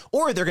number one.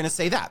 Or they're going to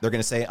say that. They're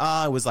going to say,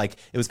 it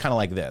was kind of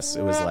like this.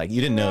 It was like, you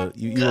didn't know,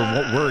 you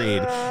were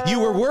worried. You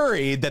were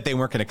worried that they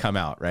weren't going to come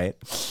out, right?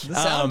 The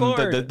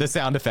soundboard. The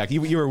sound effect.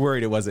 You were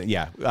worried it wasn't,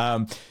 yeah.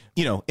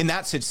 In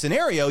that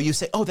scenario, you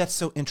say, oh, that's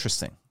so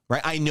interesting.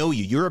 Right? I know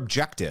you. You're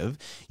objective.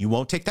 You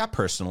won't take that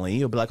personally.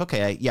 You'll be like,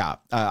 okay,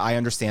 I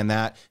understand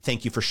that.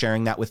 Thank you for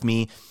sharing that with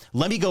me.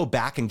 Let me go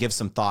back and give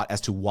some thought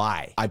as to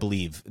why I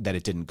believe that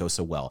it didn't go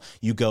so well.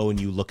 You go and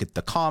you look at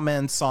the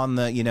comments on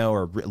the,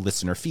 or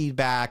listener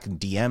feedback,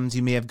 DMs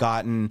you may have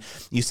gotten.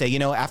 You say,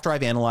 after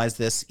I've analyzed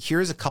this,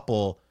 here's a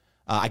couple,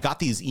 I got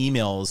these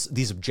emails,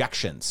 these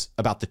objections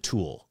about the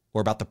tool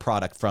or about the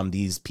product from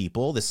these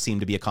people. This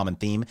seemed to be a common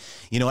theme.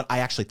 You know what? I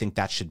actually think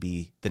that should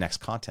be the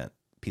next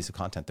piece of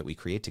content that we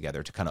create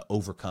together to kind of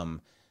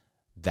overcome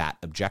that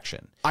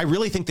objection. I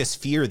really think this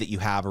fear that you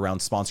have around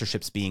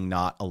sponsorships being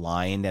not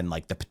aligned and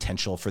like the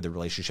potential for the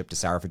relationship to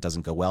sour if it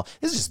doesn't go well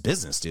is just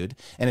business, dude.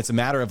 And it's a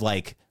matter of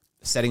like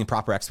setting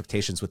proper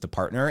expectations with the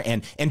partner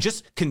and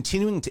just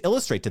continuing to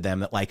illustrate to them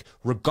that like,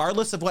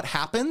 regardless of what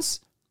happens,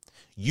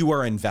 you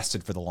are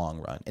invested for the long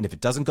run. And if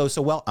it doesn't go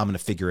so well, I'm going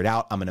to figure it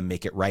out. I'm going to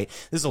make it right.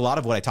 This is a lot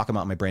of what I talk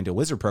about in my Brand Deal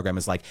Wizard program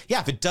is like,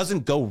 if it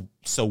doesn't go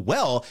so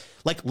well,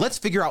 like, let's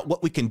figure out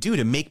what we can do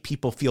to make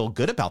people feel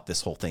good about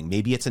this whole thing.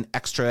 Maybe it's an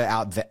extra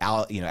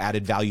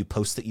added value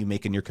post that you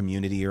make in your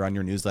community or on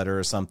your newsletter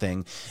or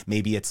something.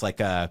 Maybe it's like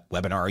a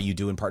webinar you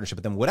do in partnership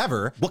with them,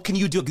 whatever. What can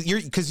you do?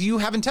 Because you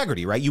have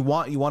integrity, right? You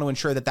want to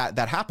ensure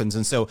that happens.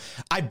 And so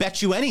I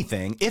bet you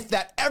anything, if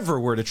that ever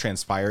were to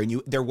transpire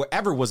and there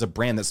ever was a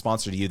brand that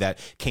sponsored you that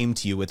came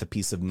to you with a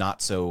piece of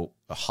not so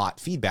hot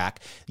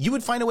feedback, you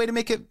would find a way to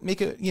make it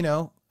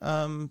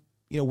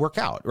work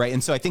out, right?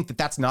 And so I think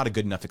that's not a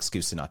good enough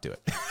excuse to not do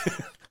it.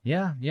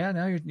 Yeah,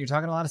 no, you're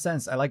talking a lot of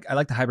sense. I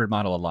like the hybrid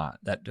model a lot.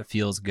 That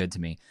feels good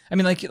to me. I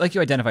mean, like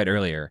you identified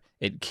earlier,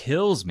 it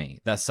kills me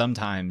that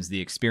sometimes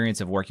the experience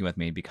of working with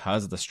me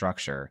because of the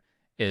structure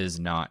is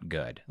not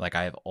good. Like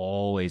I have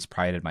always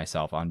prided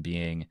myself on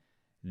being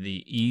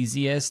the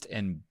easiest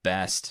and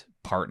best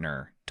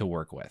partner to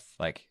work with.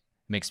 Like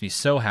makes me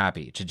so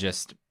happy to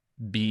just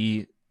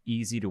be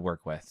easy to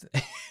work with.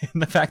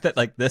 And the fact that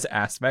like this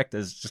aspect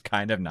is just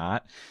kind of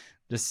not,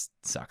 just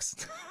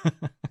sucks. Yeah.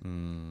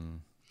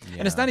 And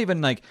it's not even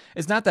like,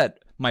 it's not that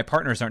my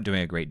partners aren't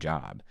doing a great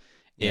job.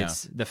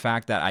 It's the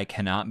fact that I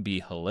cannot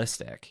be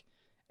holistic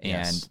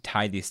and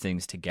tie these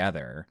things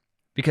together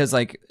because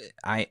like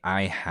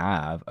I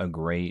have a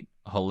great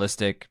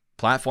holistic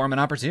platform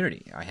and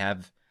opportunity. I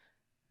have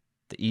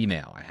the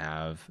email, I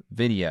have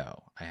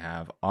video, I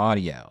have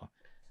audio.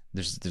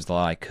 There's a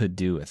lot I could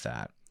do with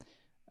that.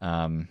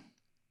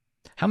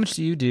 How much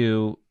do you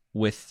do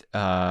with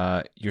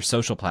your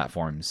social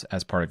platforms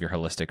as part of your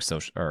holistic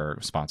social or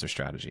sponsor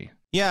strategy?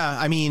 Yeah,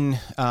 I mean,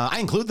 I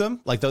include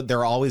them. Like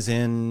they're always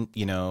in,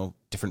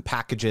 different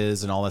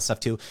packages and all that stuff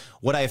too.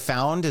 What I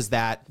found is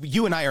that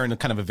you and I are in a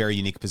kind of a very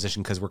unique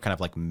position because we're kind of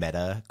like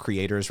meta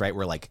creators, right?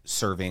 We're like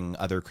serving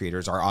other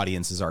creators. Our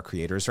audience is our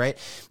creators, right?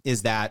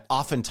 Is that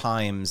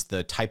oftentimes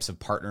the types of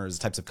partners,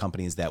 types of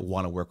companies that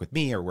want to work with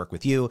me or work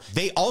with you,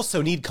 they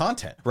also need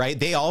content, right?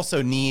 They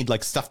also need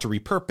like stuff to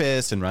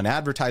repurpose and run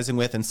advertising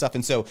with and stuff.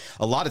 And so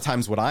a lot of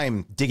times what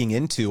I'm digging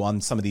into on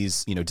some of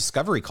these,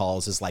 discovery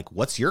calls is like,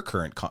 what's your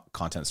current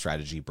content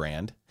strategy,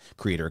 brand,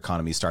 creator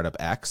economy, startup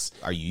X?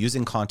 Are you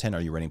using content?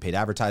 Are you running paid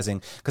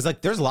advertising? Because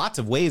like there's lots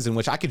of ways in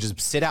which I could just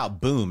sit out,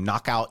 boom,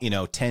 knock out,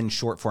 10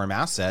 short form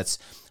assets,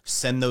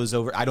 send those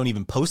over. I don't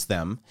even post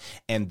them,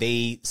 and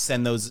they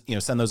send those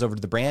over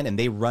to the brand, and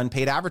they run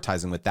paid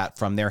advertising with that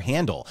from their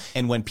handle.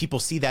 And when people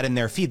see that in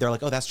their feed, they're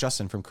like, oh, that's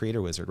Justin from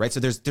Creator Wizard, right? So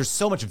there's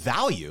so much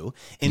value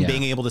in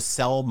being able to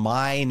sell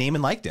my name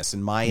and likeness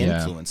and my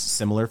influence,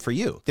 similar for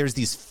you. There's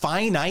these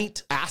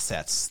finite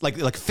assets,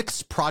 like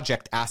fixed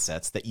project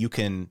assets that you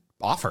can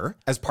offer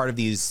as part of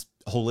these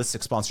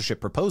holistic sponsorship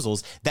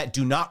proposals that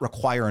do not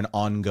require an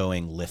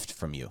ongoing lift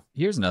from you.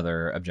 Here's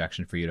another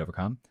objection for you to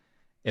overcome.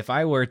 If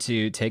I were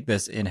to take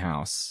this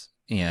in-house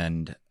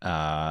and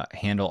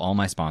handle all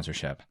my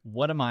sponsorship,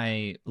 what am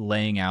I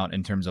laying out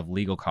in terms of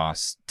legal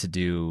costs to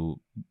do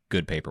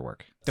good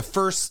paperwork? The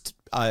first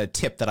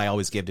tip that I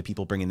always give to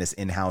people bringing this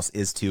in-house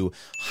is to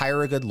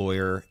hire a good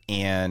lawyer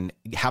and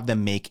have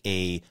them make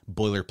a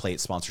boilerplate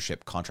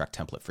sponsorship contract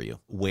template for you,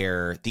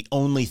 where the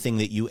only thing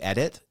that you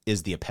edit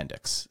is the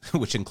appendix,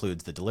 which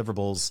includes the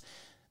deliverables,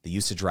 the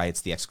usage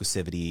rights, the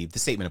exclusivity, the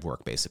statement of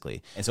work,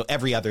 basically. And so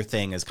every other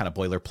thing is kind of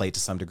boilerplate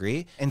to some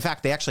degree. In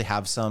fact, they actually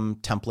have some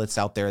templates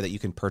out there that you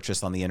can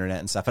purchase on the internet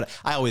and stuff. But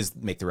I always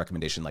make the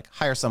recommendation, like,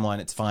 hire someone.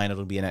 It's fine.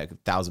 It'll be in $1,000,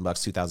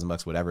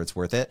 $2,000, whatever. It's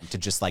worth it to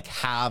just like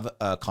have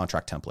a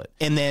contract template.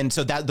 And then,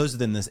 so that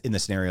those are in the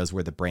scenarios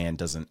where the brand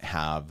doesn't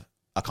have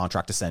a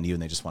contract to send you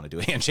and they just want to do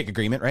a handshake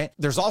agreement, right?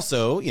 There's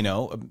also,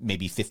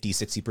 maybe 50,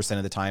 60%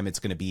 of the time, it's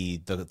going to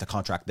be the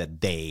contract that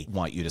they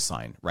want you to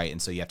sign, right?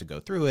 And so you have to go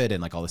through it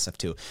and like all this stuff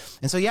too.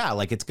 And so, yeah,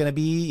 like it's going to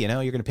be, you're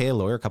going to pay a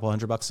lawyer a couple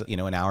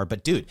 $100, an hour.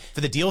 But dude,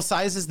 for the deal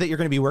sizes that you're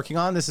going to be working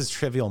on, this is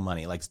trivial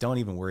money. Like, don't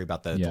even worry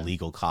about the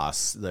legal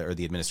costs or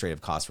the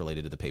administrative costs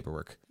related to the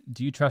paperwork.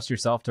 Do you trust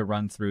yourself to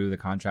run through the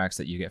contracts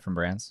that you get from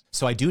brands?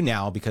 So I do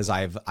now, because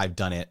I've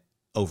done it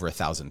over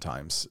 1,000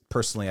 times.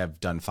 Personally,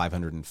 I've done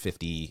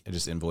 550, I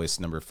just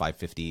invoiced number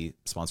 550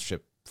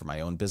 sponsorship for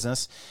my own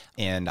business.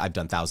 And I've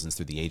done thousands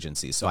through the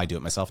agency. So I do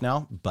it myself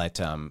now.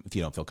 But if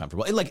you don't feel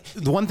comfortable, like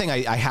the one thing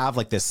I have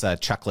like this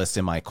checklist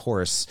in my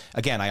course,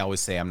 again, I always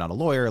say I'm not a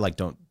lawyer, like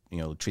don't,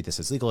 treat this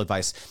as legal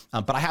advice.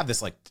 But I have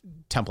this like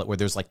template where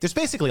there's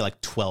basically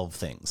like 12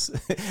 things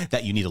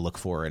that you need to look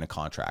for in a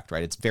contract,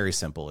 right? It's very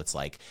simple. It's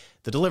like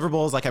the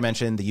deliverables, like I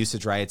mentioned, the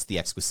usage rights, the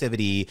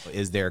exclusivity.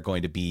 Is there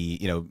going to be,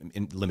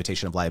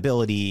 limitation of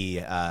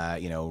liability,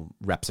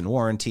 reps and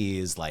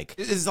warranties? Like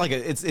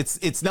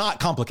it's not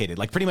complicated.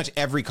 Like pretty much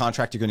every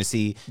contract you're going to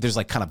see, there's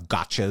like kind of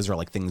gotchas or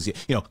like things,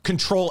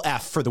 control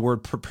F for the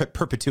word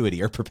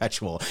perpetuity or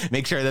perpetual.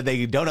 Make sure that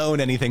they don't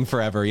own anything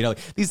forever.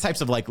 These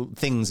types of like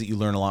things that you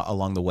learn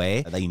along the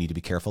way that you need to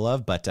be careful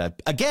of. But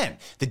again,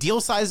 the deal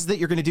sizes that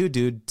you're going to do,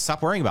 dude,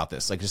 stop worrying about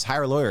this. Like just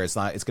hire a lawyer. It's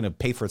going to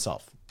pay for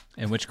itself.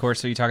 And which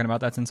course are you talking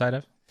about that's inside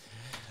of?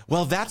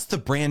 Well, that's the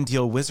Brand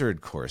Deal Wizard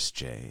course,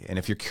 Jay. And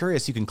if you're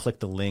curious, you can click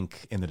the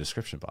link in the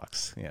description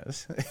box.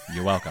 Yes.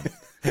 You're welcome.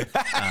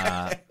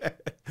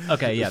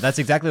 Okay, yeah, that's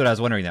exactly what I was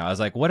wondering now. I was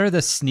like, what are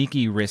the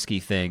sneaky, risky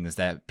things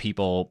that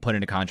people put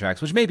into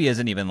contracts, which maybe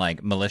isn't even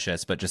like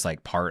malicious, but just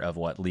like part of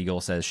what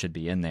legal says should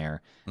be in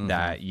there,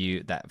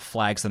 that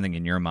flag something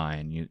in your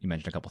mind? You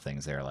mentioned a couple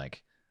things there,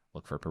 like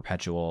look for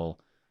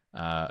perpetual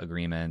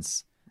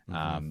agreements.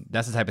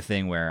 That's the type of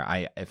thing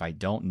where if I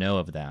don't know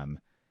of them,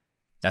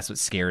 that's what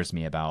scares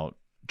me about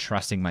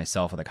trusting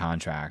myself with a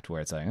contract, where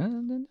it's like,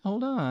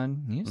 hold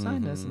on, you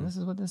signed this, and this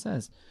is what this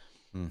says.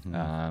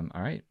 All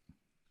right,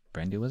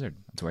 Brand Deal Wizard,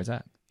 that's where it's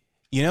at.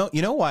 You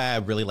know why I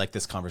really like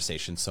this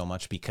conversation so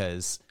much?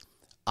 Because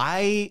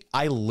I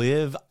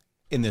live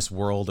in this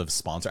world of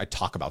sponsor. I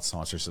talk about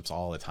sponsorships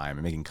all the time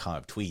and making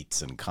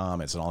tweets and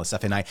comments and all this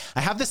stuff. And I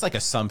have this like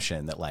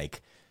assumption that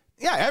like,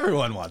 yeah,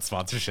 everyone wants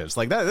sponsorships.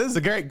 Like this is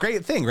a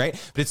great thing, right?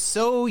 But it's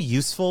so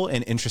useful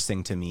and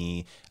interesting to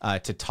me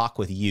to talk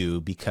with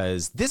you,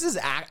 because this is,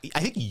 I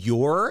think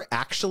you're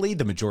actually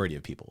the majority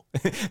of people.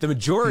 The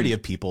majority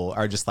of people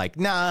are just like,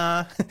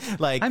 nah,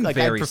 I'm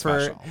very I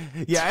prefer. Special.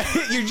 Yeah,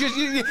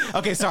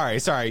 okay,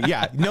 sorry.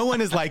 Yeah, no one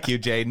is like you,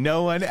 Jay.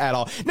 No one at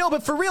all. No,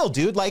 but for real,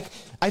 dude. Like,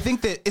 I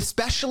think that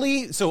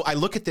especially, so I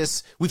look at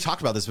this. We've talked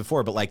about this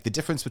before, but like the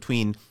difference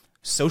between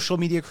social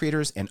media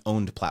creators and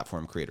owned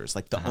platform creators,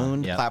 like the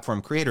owned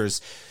platform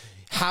creators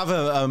have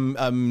a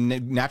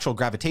natural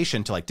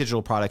gravitation to like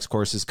digital products,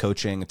 courses,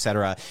 coaching,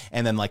 etc.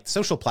 And then like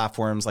social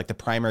platforms, like the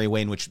primary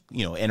way in which,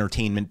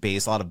 entertainment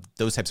based, a lot of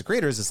those types of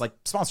creators is like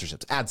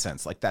sponsorships,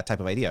 AdSense, like that type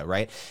of idea.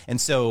 Right.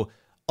 And so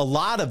a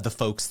lot of the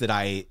folks that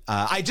I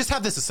just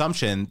have this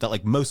assumption that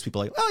like most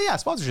people are like, oh yeah,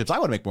 sponsorships, I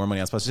want to make more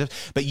money on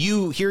sponsorships. But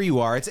here you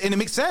are, and it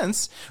makes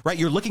sense, right?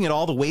 You're looking at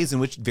all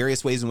the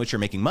various ways in which you're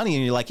making money.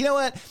 And you're like, you know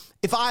what,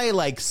 if I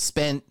like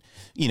spent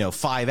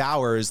 5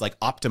 hours like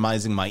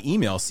optimizing my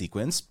email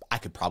sequence, I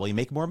could probably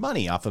make more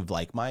money off of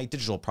like my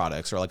digital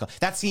products, or like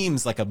that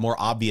seems like a more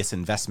obvious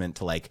investment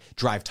to like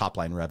drive top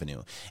line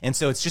revenue. And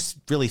so it's just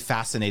really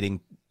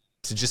fascinating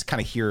to just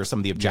kind of hear some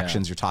of the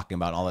objections you're talking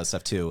about and all that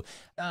stuff too.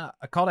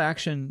 A call to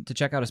action to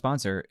check out a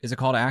sponsor is a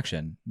call to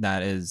action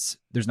that is,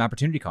 there's an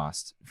opportunity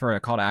cost for a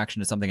call to action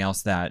to something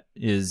else that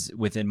is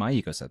within my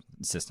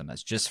ecosystem.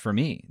 That's just for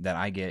me, that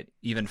I get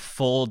even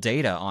full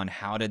data on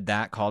how did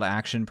that call to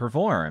action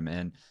perform.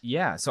 And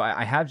so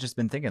I have just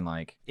been thinking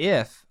like,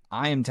 if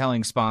I am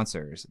telling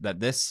sponsors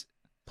that this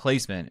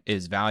placement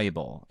is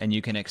valuable and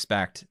you can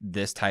expect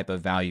this type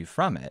of value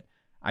from it,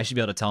 I should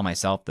be able to tell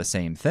myself the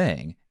same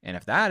thing. And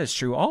if that is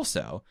true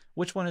also,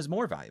 which one is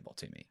more valuable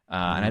to me?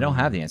 And I don't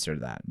have the answer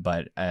to that,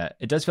 but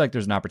it does feel like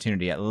there's an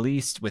opportunity, at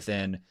least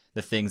within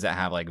the things that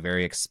have like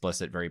very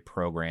explicit, very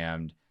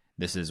programmed,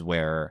 this is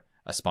where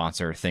a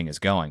sponsor thing is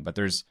going. But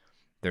there's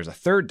a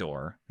third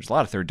door. There's a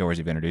lot of third doors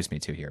you've introduced me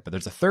to here, but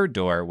there's a third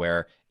door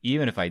where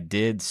even if I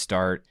did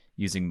start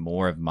using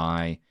more of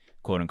my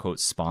quote unquote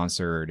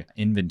sponsored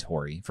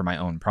inventory for my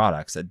own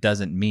products, that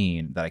doesn't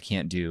mean that I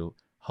can't do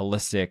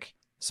holistic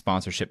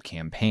sponsorship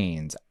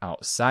campaigns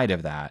outside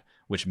of that,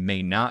 which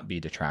may not be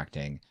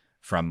detracting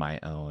from my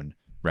own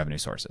revenue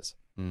sources.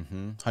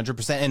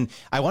 100%. And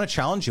I want to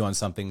challenge you on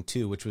something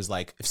too, which was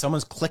like, if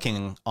someone's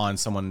clicking on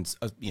someone's,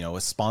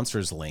 a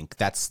sponsor's link,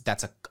 that's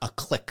a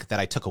click that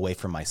I took away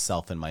from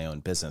myself and my own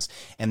business.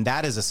 And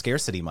that is a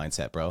scarcity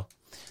mindset, bro.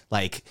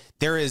 Like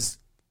there is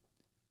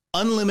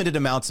unlimited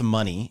amounts of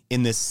money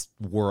in this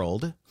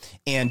world.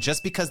 And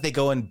just because they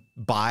go and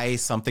buy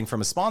something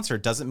from a sponsor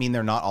doesn't mean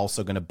they're not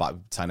also going to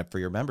sign up for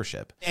your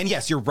membership. And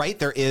yes, you're right.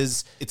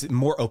 It's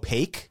more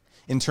opaque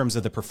in terms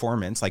of the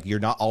performance. Like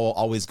you're not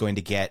always going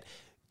to get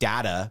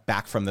data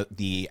back from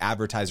the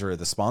advertiser or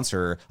the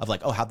sponsor of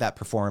like, oh, how'd that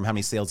perform? How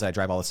many sales did I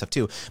drive? All this stuff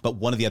too. But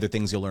one of the other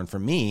things you'll learn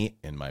from me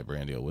in my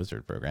Brand Deal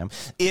Wizard program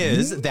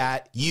is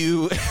that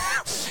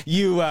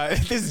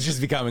this is just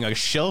becoming a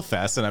shill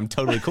fest, and I'm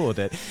totally cool with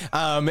it.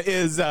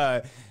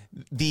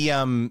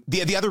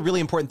 The other really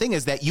important thing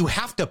is that you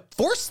have to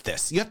force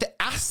this. You have to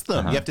ask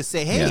them. You have to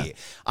say, hey,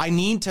 I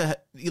need to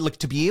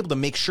be able to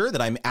make sure that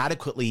I'm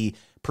adequately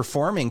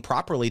performing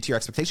properly to your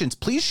expectations.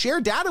 Please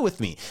share data with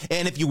me.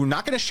 And if you're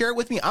not going to share it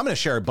with me, I'm going to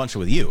share a bunch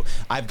with you.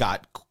 I've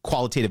got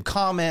qualitative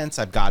comments.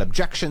 I've got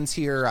objections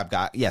here. I've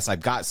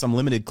got some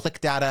limited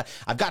click data.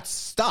 I've got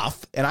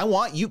stuff, and I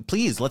want you,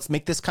 please, let's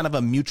make this kind of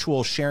a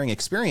mutual sharing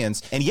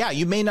experience. And yeah,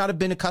 you may not have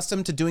been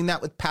accustomed to doing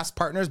that with past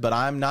partners, but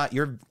I'm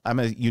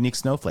a unique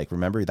snowflake.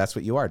 Remember, that's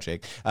what you are,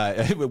 Jake,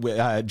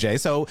 Jay.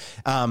 So,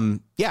 I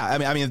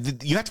mean,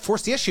 you have to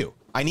force the issue.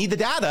 I need the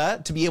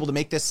data to be able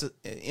to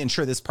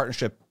ensure this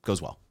partnership goes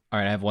well. All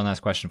right, I have one last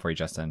question for you,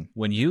 Justin.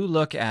 When you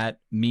look at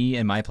me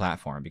and my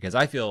platform, because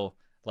I feel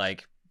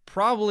like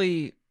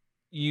probably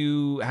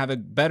you have a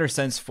better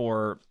sense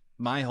for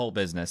my whole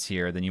business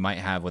here than you might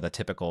have with a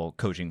typical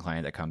coaching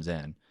client that comes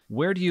in.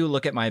 Where do you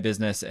look at my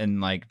business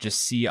and like just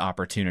see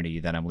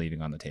opportunity that I'm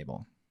leaving on the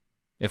table,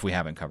 if we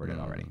haven't covered it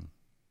already?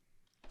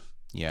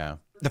 Yeah.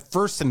 The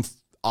first and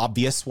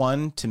obvious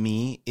one to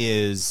me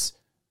is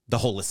the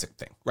holistic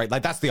thing, right?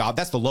 Like that's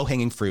the low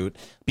hanging fruit,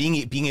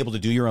 being able to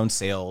do your own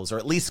sales, or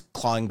at least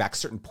clawing back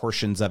certain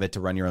portions of it to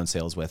run your own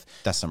sales with.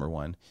 That's number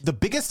one. The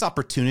biggest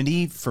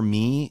opportunity for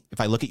me, if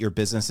I look at your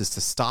business, is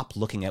to stop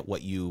looking at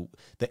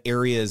the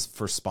areas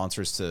for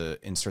sponsors to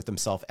insert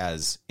themselves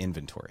as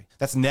inventory.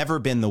 That's never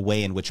been the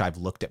way in which I've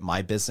looked at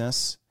my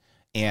business.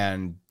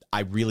 And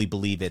I really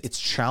believe it's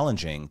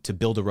challenging to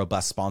build a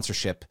robust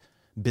sponsorship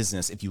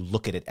business if you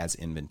look at it as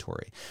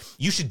inventory.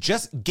 You should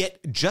just get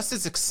just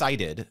as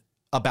excited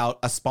about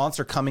a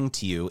sponsor coming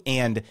to you,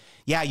 and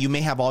yeah, you may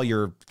have all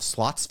your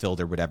slots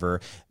filled or whatever,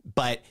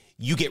 but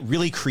you get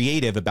really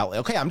creative about,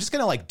 okay, I'm just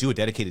going to like do a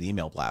dedicated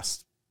email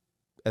blast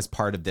as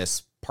part of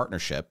this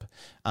partnership,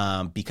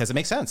 because it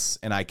makes sense.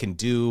 And I can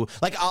do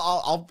like,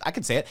 I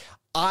can say it.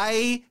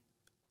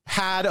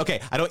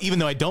 Even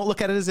though I don't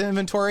look at it as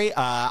inventory,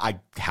 I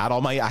have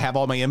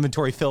all my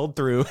inventory filled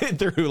through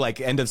like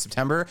end of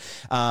September,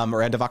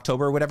 or end of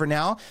October or whatever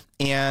now.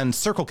 And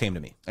Circle came to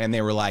me and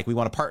they were like, we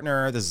want to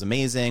partner. This is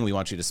amazing. We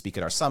want you to speak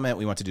at our summit.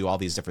 We want to do all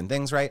these different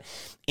things. Right.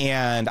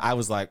 And I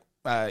was like,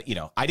 I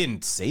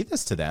didn't say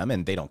this to them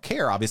and they don't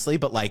care obviously,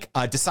 but like,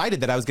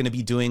 decided that I was going to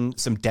be doing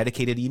some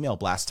dedicated email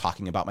blasts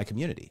talking about my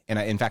community. And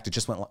in fact, it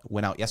just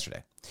went out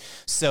yesterday.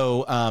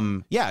 So,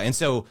 and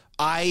so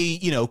I,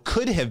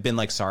 could have been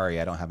like,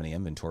 sorry, I don't have any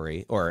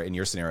inventory, or in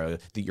your scenario,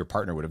 your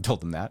partner would have told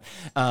them that.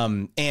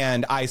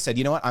 And I said,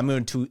 you know what, I'm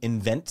going to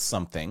invent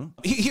something.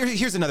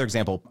 Here's another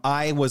example.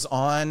 I was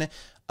on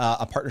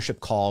a partnership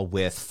call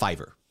with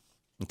Fiverr,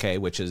 okay,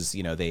 which is,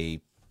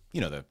 the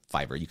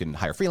Fiverr. You can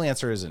hire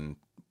freelancers and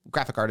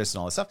graphic artists and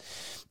all this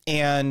stuff.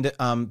 And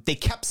they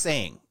kept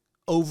saying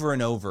over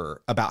and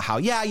over about how,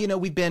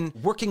 we've been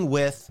working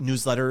with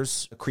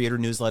newsletters, creator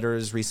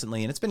newsletters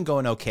recently, and it's been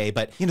going okay.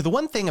 But, the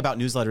one thing about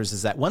newsletters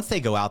is that once they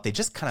go out, they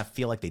just kind of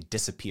feel like they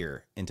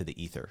disappear into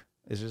the ether.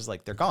 It's just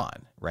like they're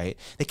gone, right?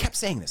 They kept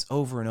saying this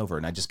over and over,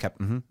 and I just kept,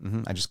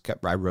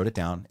 I wrote it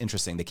down.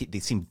 Interesting. They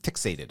seem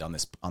fixated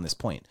on this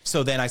point.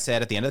 So then I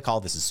said at the end of the call,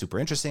 this is super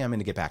interesting. I'm going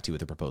to get back to you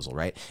with a proposal,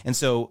 right? And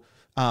so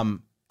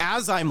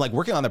as I'm like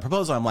working on the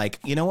proposal, I'm like,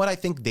 you know what I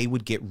think they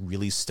would get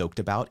really stoked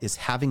about is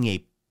having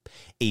a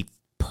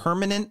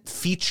permanent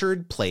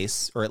featured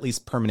place, or at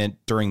least permanent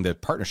during the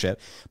partnership,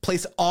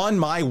 place on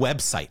my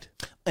website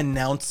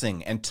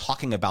announcing and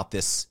talking about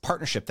this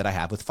partnership that I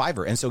have with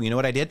Fiverr. And so you know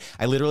what I did?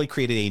 I literally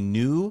created a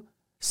new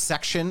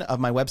section of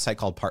my website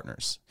called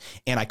Partners.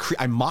 And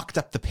I mocked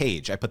up the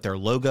page. I put their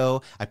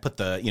logo, I put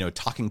the,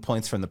 talking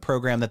points from the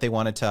program that they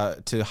wanted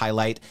to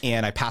highlight,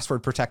 and I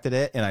password protected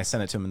it, and I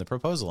sent it to them in the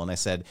proposal. And I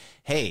said,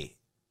 hey,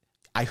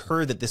 I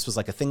heard that this was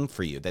like a thing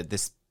for you, that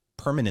this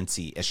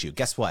permanency issue.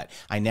 Guess what?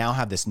 I now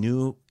have this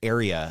new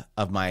area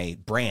of my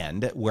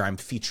brand where I'm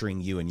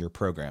featuring you in your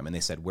program. And they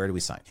said, where do we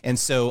sign? And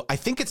so I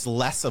think it's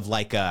less of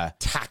like a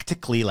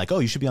tactically like, oh,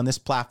 you should be on this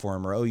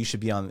platform, or, oh, you should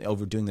be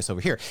doing this over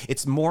here.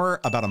 It's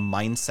more about a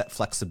mindset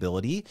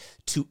flexibility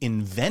to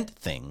invent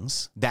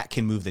things that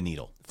can move the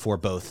needle for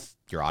both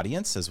your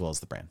audience as well as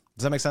the brand.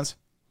 Does that make sense?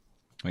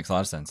 Makes a lot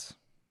of sense.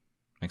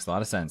 Makes a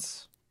lot of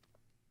sense.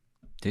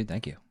 Dude,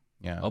 thank you.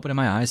 Yeah. Opening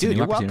my eyes. Dude,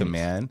 you're welcome,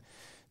 man.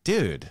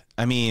 Dude,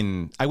 I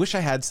mean, I wish I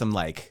had some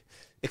like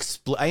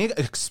I need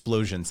an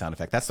explosion sound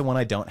effect. That's the one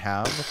I don't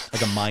have.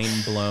 Like a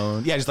mind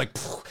blown. Yeah, just like,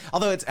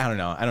 although I don't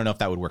know if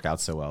that would work out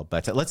so well.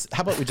 But how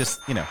about we just,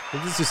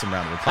 let's do some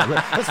round of applause.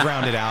 Let's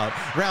round it out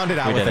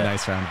with a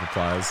nice round of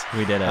applause.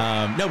 We did it.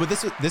 No, but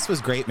this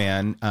was great,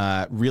 man.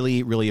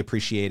 Really, really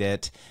appreciate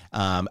it.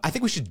 I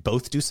think we should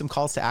both do some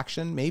calls to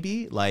action,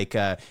 maybe. Like,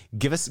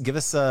 give us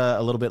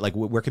a little bit. Like,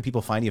 where can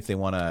people find you if they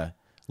want to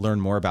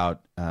learn more about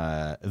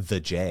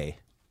the J?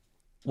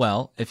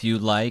 Well, if you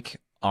like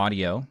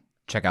audio,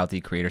 check out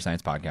the Creator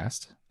Science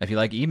podcast. If you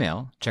like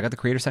email, check out the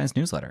Creator Science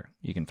newsletter.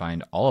 You can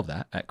find all of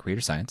that at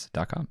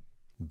creatorscience.com.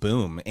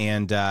 Boom.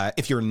 And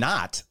if you're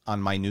not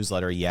on my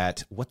newsletter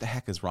yet, what the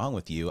heck is wrong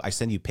with you? I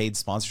send you paid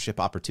sponsorship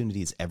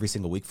opportunities every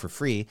single week for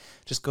free.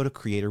 Just go to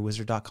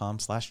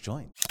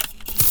creatorwizard.com/join.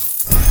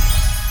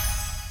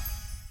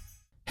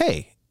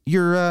 Hey,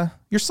 you're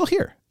still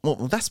here. Well,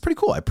 that's pretty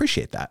cool. I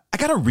appreciate that. I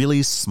got a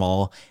really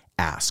small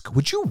ask.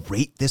 Would you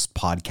rate this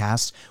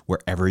podcast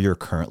wherever you're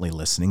currently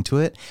listening to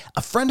it?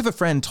 A friend of a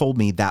friend told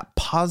me that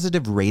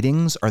positive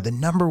ratings are the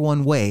number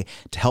one way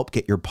to help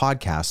get your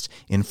podcast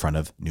in front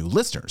of new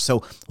listeners.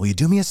 So will you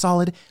do me a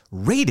solid?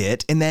 Rate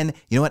it, and then,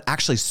 you know what?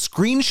 Actually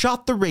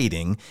screenshot the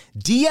rating,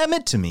 DM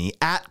it to me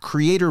at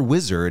Creator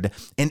Wizard,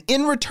 and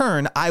in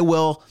return, I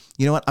will,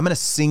 you know what? I'm going to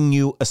sing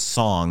you a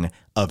song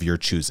of your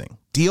choosing.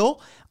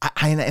 Deal?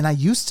 I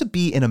used to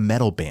be in a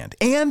metal band,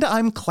 and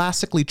I'm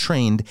classically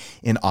trained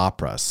in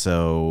opera,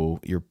 so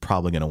you're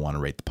probably going to want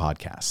to rate the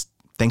podcast.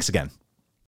 Thanks again.